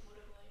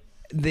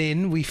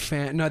we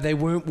found they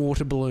weren't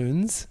water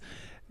balloons.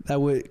 They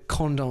were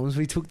condoms.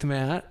 We took them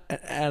out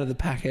of the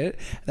packet.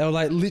 They were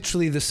like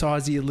literally the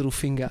size of your little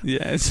finger.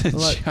 Yeah, it's a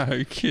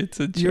joke. It's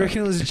a joke. Do you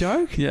reckon it was a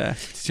joke? Yeah.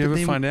 Did you ever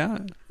find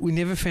out? We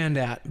never found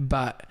out,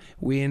 but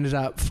we ended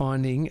up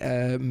finding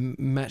a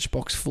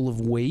matchbox full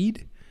of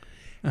weed,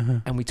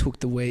 and we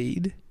took the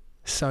weed.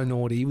 So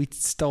naughty. We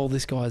stole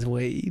this guy's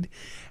weed,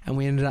 and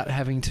we ended up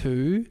having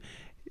to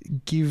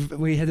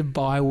we had to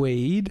buy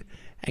weed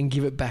and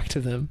give it back to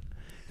them.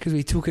 Because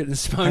we took it and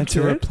smoked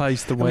it.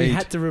 Replace the weed. We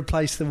had to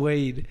replace the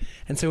weed.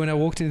 And so when I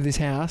walked into this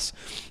house,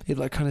 it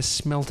like kind of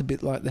smelt a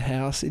bit like the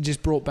house. It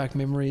just brought back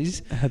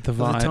memories. It had the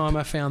vibe. By the time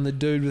I found the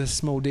dude with a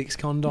small dick's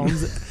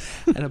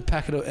condoms and a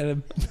packet of,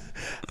 and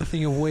a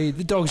thing of weed,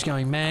 the dog's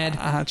going mad.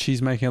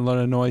 Archie's making a lot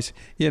of noise.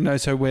 Yeah, no,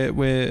 so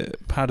we're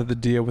part of the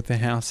deal with the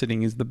house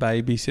sitting is the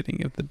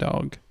babysitting of the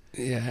dog.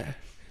 Yeah.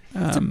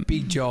 It's a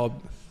big job.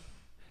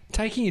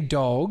 Taking a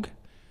dog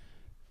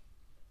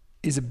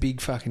is a big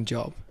fucking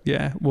job.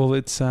 Yeah, well,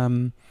 it's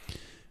can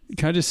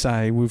I just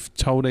say we've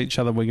told each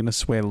other we're going to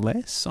swear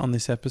less on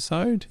this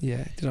episode.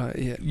 Yeah, did I?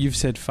 Yeah, you've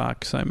said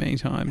fuck so many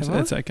times.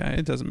 Have I? Okay,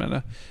 it doesn't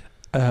matter.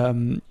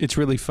 It's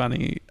really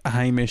funny.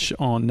 Hamish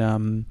on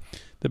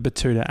the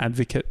Batuta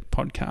Advocate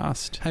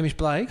podcast. Hamish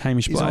Blake.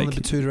 He's on the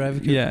Batuta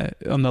Advocate. Yeah,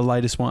 on the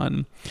latest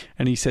one,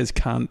 and he says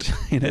cunt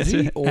in it. Is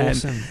he?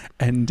 Awesome.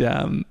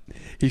 And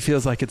he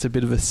feels like it's a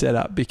bit of a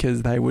setup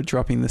because they were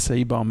dropping the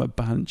C-bomb a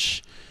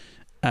bunch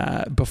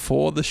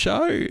before the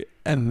show,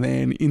 and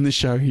then in the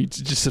show he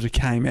just sort of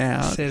came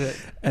out, said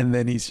it, and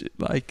then he's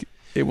like,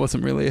 it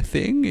wasn't really a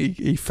thing.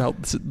 He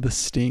felt the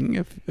sting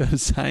of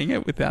saying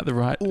it without the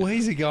right. Well,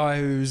 he's a guy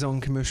who's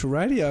on commercial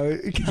radio.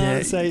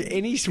 Can't say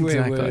any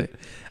swear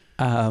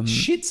word.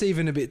 Shit's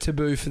even a bit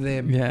taboo for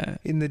them. Yeah,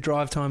 in the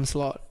drive time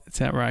slot,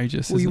 it's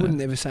outrageous. Well, you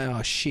wouldn't ever say,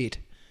 "Oh shit."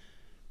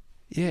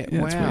 Yeah,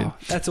 wow,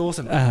 that's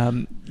awesome.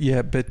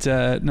 But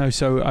no.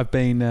 So I've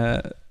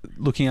been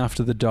looking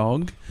after the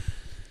dog.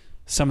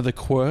 Some of the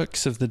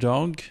quirks of the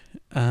dog.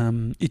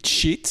 It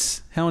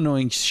shits. How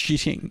annoying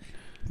shitting.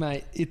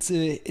 Mate, it's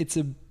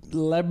a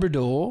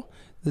Labrador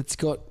that's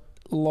got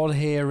a lot of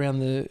hair around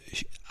the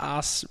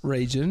ass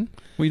region.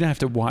 Well, you don't have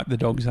to wipe the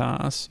dog's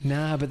ass.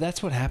 Nah, but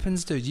that's what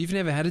happens, dude. You've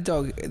never had a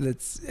dog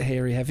that's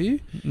hairy, have you?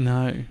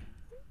 No.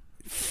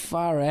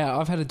 Far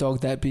out. I've had a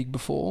dog that big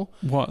before.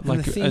 What? And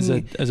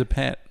like as a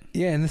pet?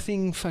 Yeah, and the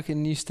thing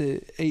fucking used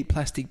to eat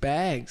plastic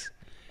bags.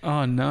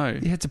 Oh, no.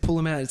 You had to pull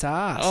him out its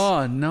ass.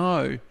 Oh,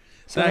 no.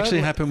 So that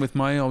actually happened with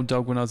my old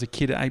dog when I was a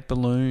kid. It ate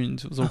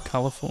balloons. It was all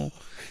colourful.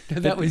 No,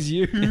 that was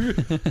you.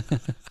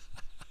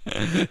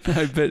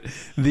 No, but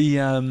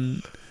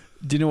the...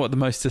 do you know what the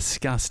most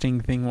disgusting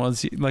thing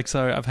was? Like,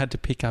 so I've had to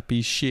pick up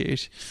his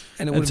shit.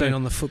 And it would have been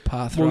on the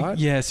footpath, right?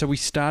 Yeah, so we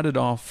started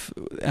off...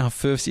 Our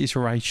first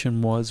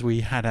iteration was we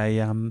had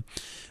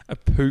a a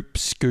poop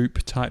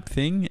scoop type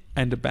thing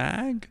and a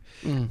bag.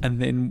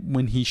 And then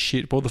when he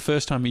shit, well, the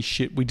first time he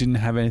shit, we didn't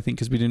have anything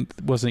because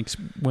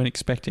weren't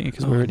expecting it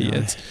because we're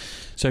idiots. No.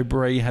 So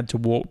Bree had to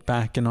walk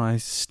back, and I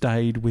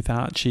stayed with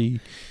Archie,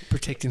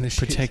 protecting the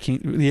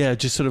shit. Yeah,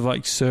 just sort of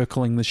like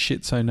circling the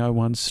shit so no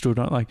one stood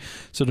on. Like,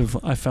 sort of,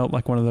 I felt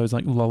like one of those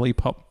like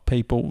lollipop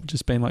people,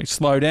 just being like,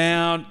 slow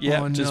down,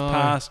 just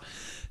pass.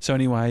 So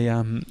anyway,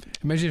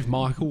 imagine if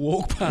Michael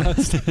walked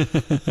past,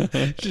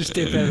 just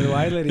step out of the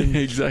way, let him.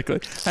 Exactly.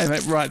 Hey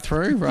mate, right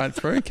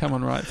through, come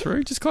on, right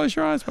through. Just close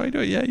your eyes while you do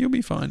it. Yeah, you'll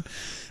be fine.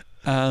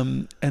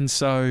 And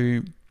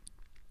so,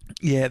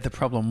 yeah, the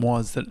problem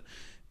was that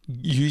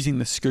using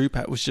the scoop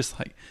out was just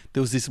like,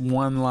 there was this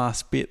one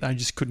last bit I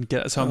just couldn't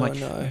get it, so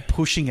I'm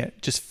pushing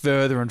it just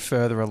further and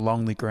further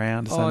along the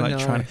ground. So I'm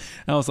trying,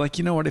 and I was like,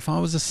 you know what, if I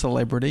was a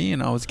celebrity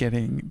and I was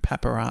getting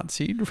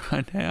paparazzi'd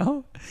right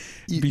now,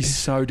 it'd be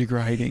so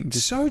degrading.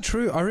 So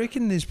true. I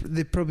reckon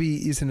there probably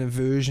is an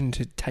aversion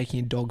to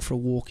taking a dog for a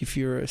walk if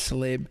you're a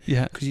celeb,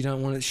 because you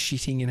don't want it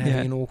shitting and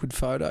having an awkward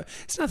photo.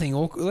 It's nothing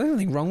awkward, there's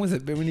nothing wrong with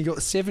it, but when you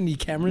got 70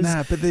 cameras,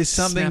 but there's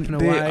something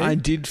there. I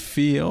did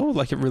feel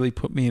like it really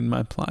put me in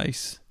my place.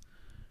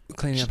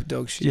 Cleaning up a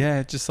dog shit.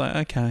 Yeah, just like,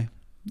 okay.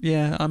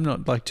 Yeah, I'm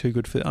not like too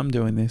good for it. I'm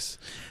doing this.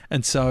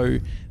 And so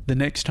the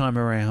next time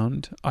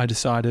around, I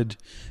decided,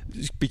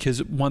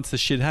 because once the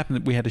shit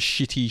happened, we had a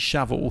shitty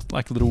shovel,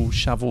 like little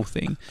shovel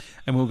thing,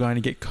 and we were going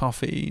to get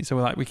coffee. So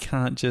we're like, we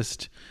can't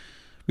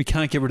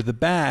get rid of the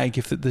bag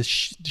if the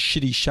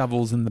shitty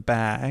shovel's in the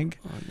bag.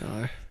 Oh,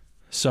 no.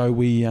 So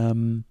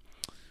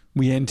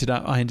I ended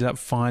up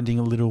finding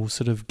a little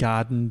sort of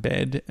garden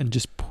bed and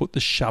just put the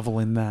shovel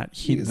in that,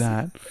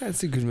 that.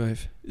 That's a good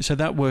move. So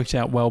that worked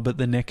out well, but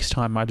the next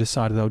time I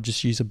decided I'll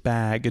just use a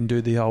bag and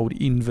do the old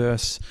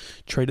inverse,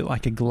 treat it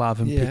like a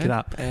glove and pick it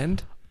up.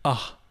 And?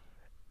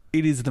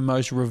 It is the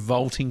most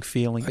revolting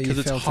feeling because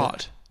it's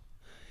hot.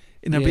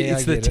 No, but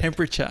it's the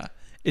temperature.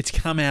 It's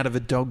come out of a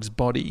dog's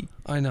body.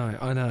 I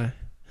know.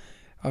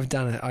 I've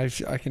done it.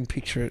 I can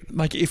picture it.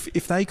 Like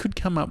if they could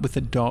come up with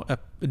a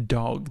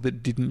dog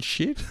that didn't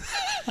shit,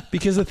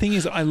 because the thing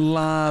is, I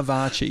love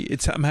Archie.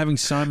 I'm having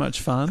so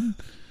much fun,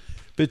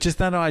 but just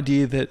that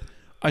idea that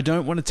I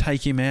don't want to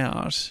take him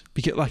out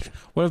because, like,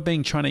 what I've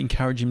been trying to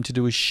encourage him to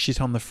do is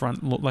shit on the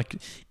front, like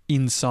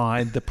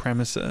inside the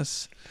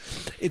premises.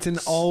 It's an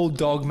old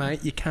dog,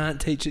 mate. You can't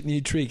teach it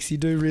new tricks. You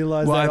do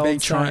realise that I've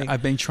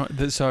been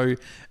trying. So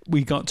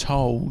we got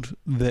told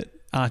that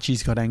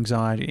Archie's got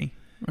anxiety,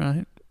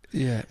 right?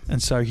 Yeah.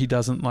 And so he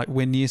doesn't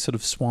we're near sort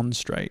of Swan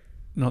Street,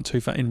 not too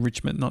far in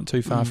Richmond, not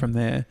too far from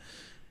there,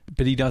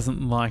 but he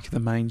doesn't like the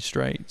main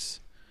streets.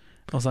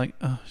 I was like,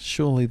 oh,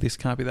 surely this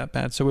can't be that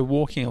bad. So we're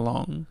walking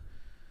along.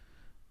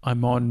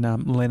 I'm on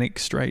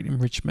Lennox Street in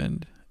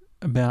Richmond,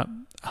 about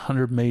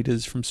 100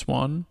 metres from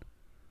Swan,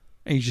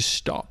 and he just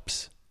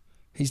stops.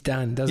 He's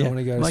done. Doesn't want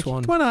to go to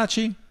Swan. Come on,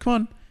 Archie. Come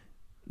on.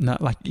 No,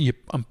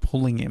 I'm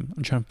pulling him.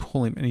 I'm trying to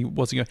pull him, and he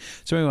wasn't going.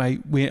 So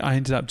anyway, I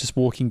ended up just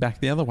walking back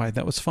the other way.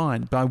 That was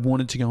fine, but I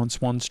wanted to go on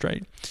Swan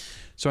Street.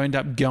 So I ended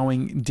up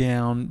going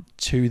down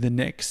to the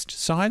next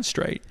side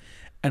street,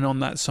 and on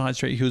that side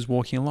street he was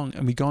walking along,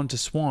 and we got into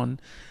Swan.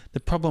 The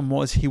problem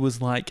was he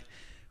was like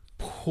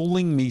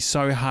pulling me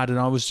so hard, and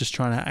I was just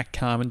trying to act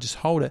calm and just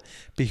hold it,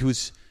 but he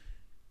was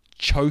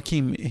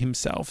choking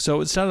himself.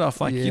 So it started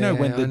off like,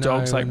 when the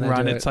dogs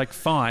run, it's like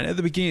fine. At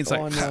the beginning it's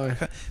like,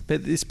 but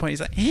at this point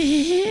he's like,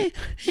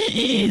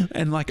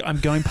 and like I'm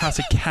going past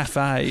a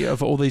cafe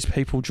of all these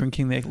people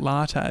drinking their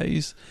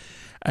lattes,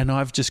 and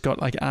I've just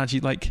got like Archie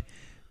like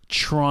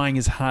trying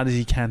as hard as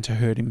he can to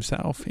hurt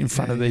himself in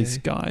front of these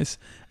guys,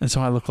 and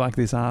so I look like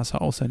this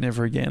asshole. So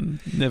never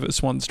again,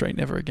 Swan Street,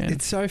 never again.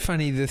 It's so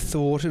funny, the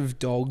thought of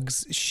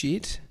dogs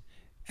shit,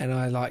 and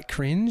I like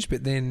cringe,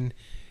 but then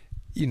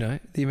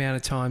the amount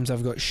of times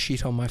I've got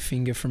shit on my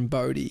finger from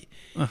Bodhi,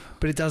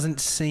 but it doesn't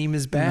seem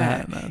as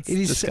bad. No, it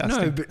is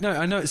disgusting.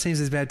 I know it seems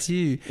as bad to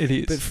you. It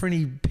is. But for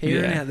any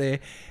parent out there,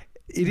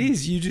 it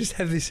is. You just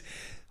have this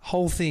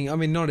whole thing. I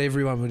mean, not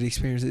everyone would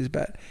experience this,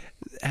 but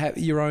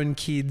your own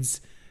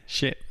kids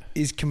shit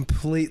is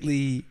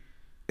completely.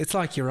 It's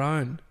like your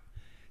own.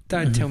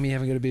 Don't tell me you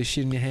haven't got a bit of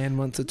shit in your hand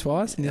once or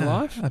twice in your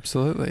life.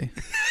 Absolutely.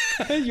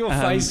 Your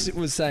face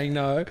was saying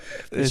no,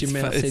 but your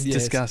mouth said yes. It's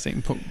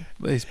disgusting.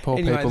 These poor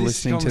people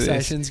listening to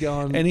this.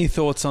 Going, any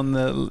thoughts on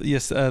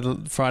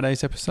the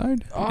Friday's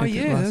episode? Oh,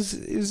 yeah.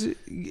 It was a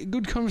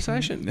good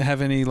conversation.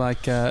 Have any,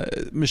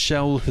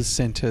 Michelle has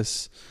sent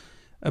us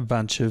a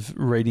bunch of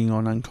reading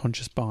on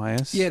unconscious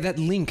bias. Yeah, that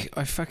link,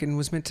 I fucking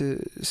was meant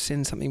to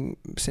send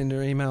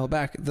her email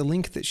back. The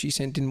link that she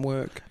sent didn't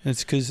work.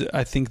 It's because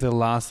I think the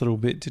last little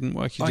bit didn't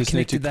work. You just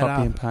need to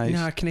copy and paste.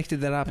 No, I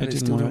connected that up and it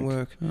still didn't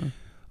work. Oh.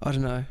 I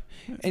don't know.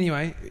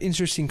 Anyway,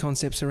 interesting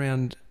discussion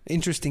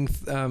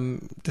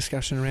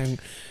around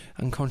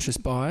unconscious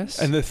bias.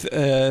 And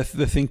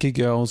the Thinker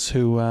Girls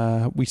who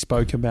we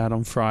spoke about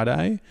on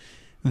Friday,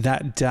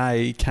 that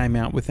day came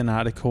out with an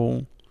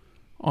article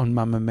on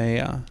Mamma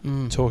Mia,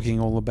 talking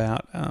all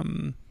about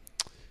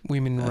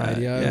women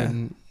radio,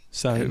 and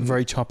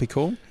very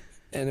topical.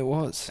 And it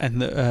was.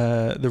 And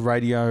the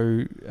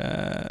radio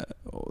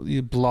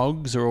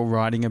blogs are all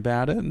writing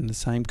about it, and the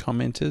same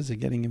commenters are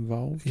getting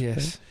involved.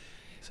 Yes.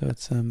 So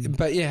it's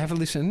But yeah, have a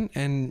listen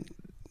and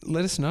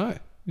let us know.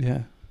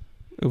 Yeah.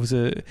 It was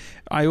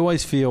I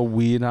always feel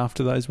weird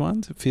after those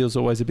ones. It feels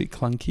always a bit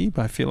clunky,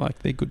 but I feel like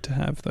they're good to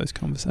have those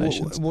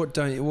conversations. What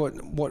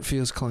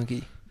feels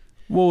clunky?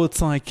 Well,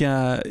 it's like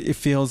it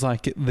feels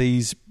like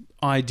these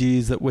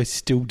ideas that we're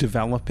still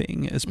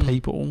developing as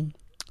people,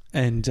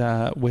 and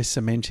we're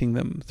cementing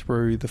them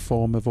through the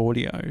form of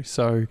audio.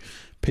 So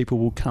people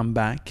will come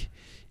back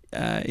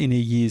in a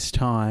year's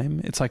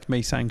time. It's like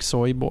me saying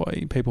soy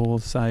boy. People will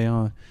say,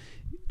 oh,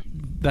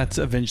 that's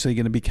eventually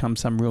going to become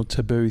some real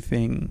taboo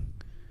thing.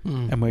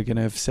 And we're going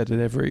to have said it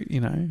every,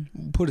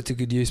 put it to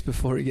good use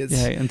before it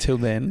gets until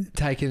then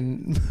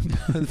taken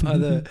by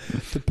the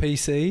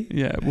PC.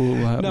 Yeah, we'll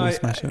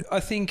smash it. I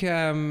think they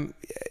are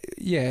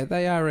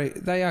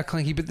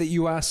clunky, but that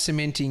you are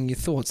cementing your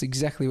thoughts.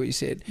 Exactly what you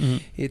said.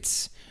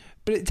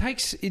 But it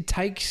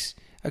takes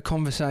a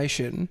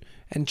conversation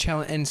and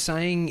challenge and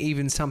saying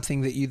even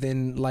something that you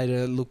then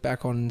later look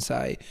back on and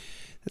say,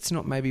 that's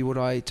not maybe what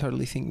I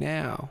totally think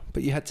now,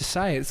 but you had to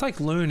say it. It's like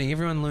learning.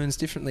 Everyone learns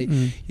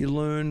differently. You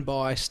learn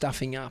by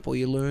stuffing up, or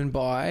you learn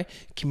by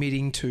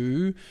committing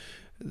to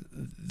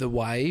the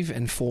wave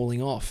and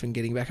falling off and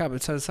getting back up.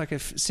 So it's like a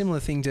similar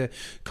thing to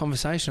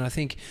conversation. I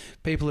think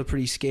people are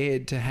pretty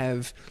scared to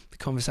have the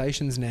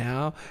conversations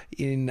now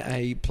in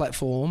a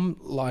platform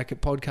like a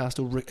podcast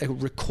or a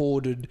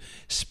recorded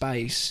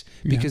space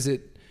because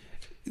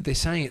they're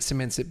saying it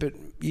cements it, but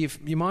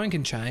your mind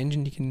can change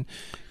and you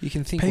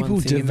can think people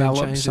one thing develop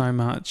and then change so it.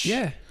 much.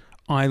 Yeah.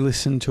 I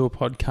listened to a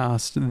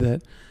podcast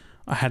that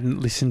I hadn't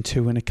listened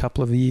to in a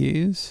couple of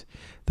years.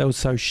 That was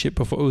so shit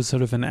before. It was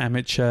sort of an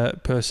amateur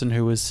person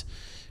who was,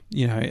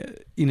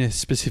 in a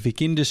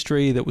specific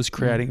industry that was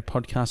creating a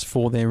podcast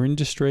for their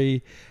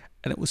industry,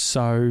 and it was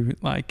so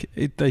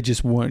they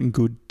just weren't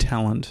good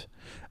talent.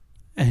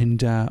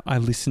 And I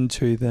listened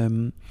to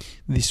them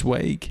this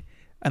week.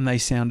 And they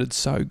sounded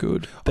so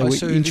good. They were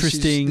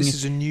interesting. This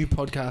is a new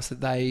podcast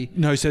that they...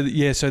 No, so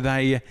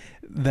they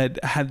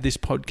had this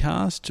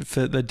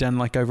podcast they'd done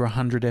like over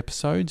 100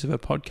 episodes of a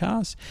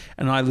podcast,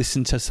 and I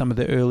listened to some of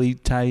the early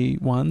day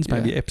ones,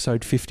 maybe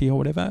episode 50 or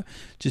whatever.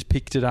 Just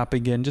picked it up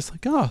again, just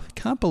like, oh,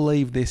 can't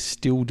believe they're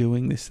still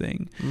doing this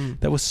thing.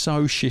 They were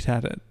so shit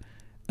at it,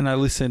 and I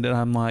listened, and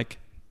I'm like,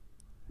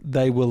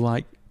 they were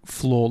like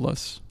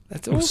flawless.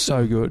 That's awesome. It was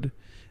so good.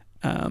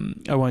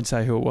 I won't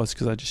say who it was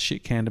because I just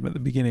shit canned him at the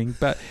beginning,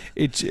 but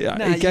it gave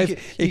me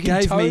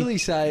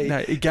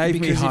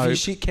hope. If you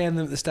shit can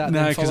them at the start,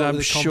 no, because I'm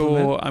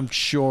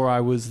sure I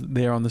was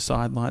there on the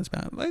sidelines,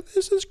 like,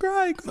 this is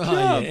great. Good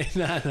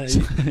job.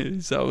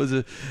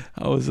 So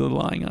I was a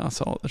lying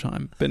arsehole at the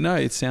time, but no,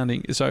 it's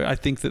sounding. So I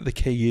think that the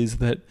key is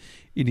that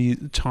it is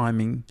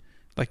timing.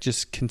 Like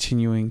just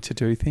continuing to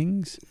do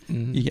things,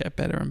 you get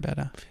better and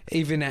better.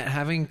 Even at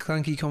having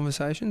clunky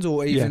conversations,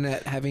 or even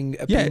at having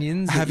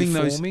opinions, having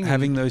those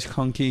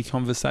clunky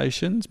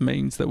conversations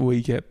means that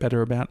we get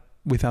better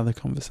with other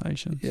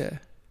conversations. Yeah,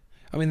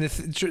 I mean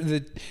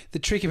the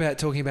trick about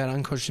talking about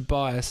unconscious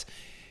bias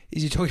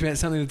is you're talking about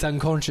something that's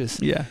unconscious.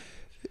 Yeah.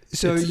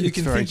 So you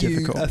can think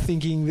difficult. You are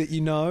thinking that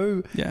you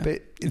know,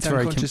 but it's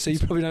unconscious, so you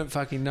probably don't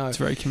fucking know. It's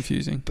very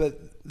confusing. But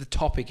the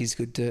topic is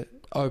good to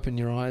open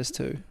your eyes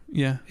to.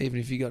 Yeah. Even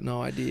if you got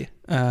no idea.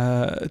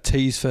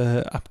 Tease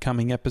for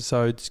upcoming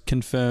episodes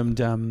confirmed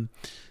the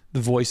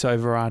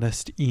voiceover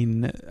artist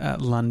in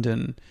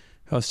London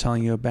who I was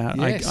telling you about.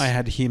 Yes. I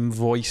had him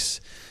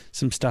voice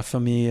some stuff for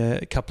me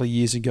a couple of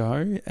years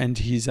ago, and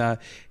he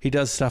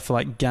does stuff for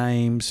like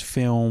games,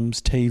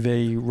 films,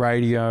 TV,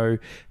 radio.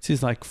 It's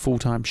his like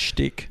full-time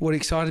shtick. What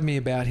excited me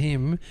about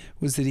him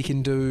was that he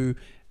can do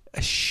a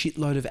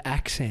shitload of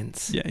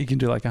accents. Yeah, you can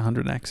do like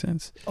 100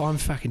 accents. I'm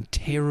fucking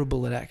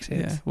terrible at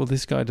accents. Yeah, well,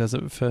 this guy does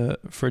it for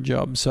a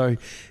job. So,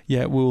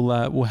 yeah,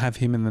 we'll have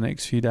him in the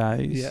next few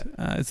days. Yeah.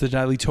 It's the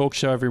Daily Talk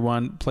Show,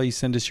 everyone. Please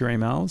send us your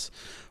emails.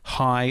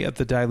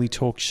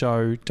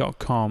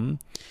 hi@thedailytalkshow.com,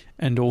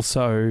 and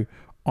also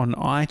on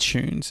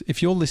iTunes.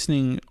 If you're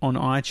listening on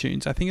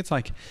iTunes, I think it's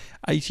like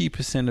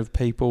 80% of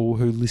people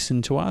who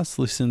listen to us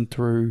listen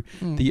through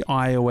the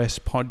iOS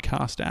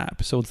podcast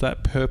app. So it's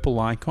that purple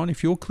icon.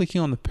 If you're clicking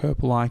on the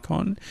purple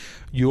icon,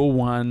 you're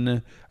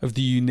one of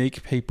the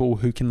unique people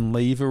who can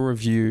leave a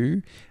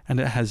review, and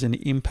it has an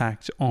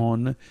impact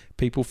on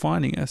people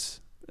finding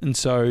us. And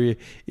so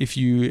if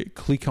you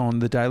click on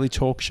the Daily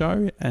Talk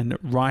Show and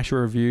write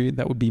a review,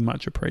 that would be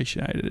much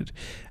appreciated.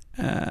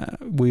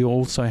 We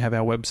also have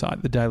our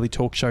website,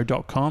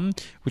 thedailytalkshow.com,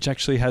 which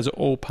actually has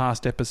all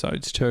past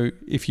episodes too,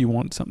 if you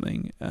want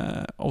something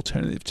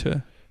alternative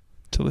to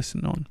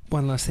listen on.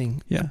 One last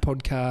thing. Yeah. A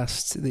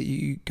podcast that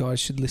you guys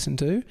should listen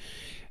to.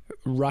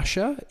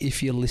 Russia,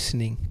 If You're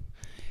Listening.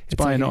 It's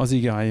by an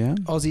Aussie guy, yeah?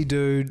 Aussie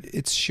dude.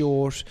 It's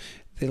short.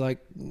 They're like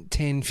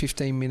 10,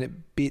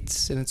 15-minute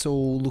bits, and it's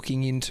all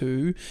looking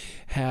into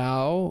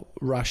how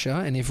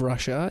Russia, and if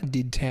Russia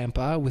did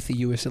tamper with the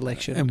US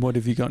election. And what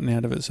have you gotten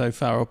out of it so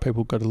far, or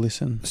people got to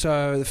listen?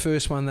 So the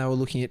first one, they were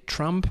looking at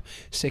Trump.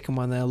 Second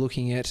one, they were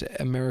looking at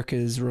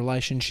America's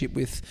relationship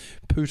with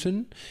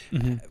Putin.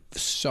 Mm-hmm.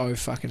 So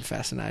fucking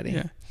fascinating.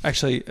 Yeah.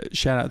 Actually,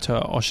 shout out to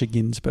Osher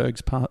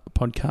Ginsberg's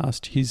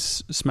podcast.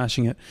 He's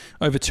smashing it.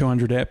 Over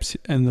 200 eps,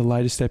 and the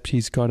latest ep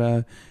he's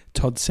got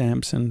Todd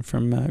Sampson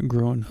from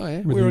Gruen. Oh, yeah.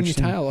 Really, we're on your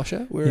tail,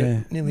 Osher. We're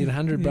at nearly at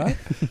 100, bro.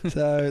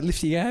 So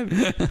lift your game.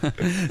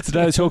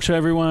 Today's talk show,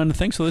 everyone.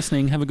 Thanks for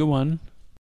listening. Have a good one.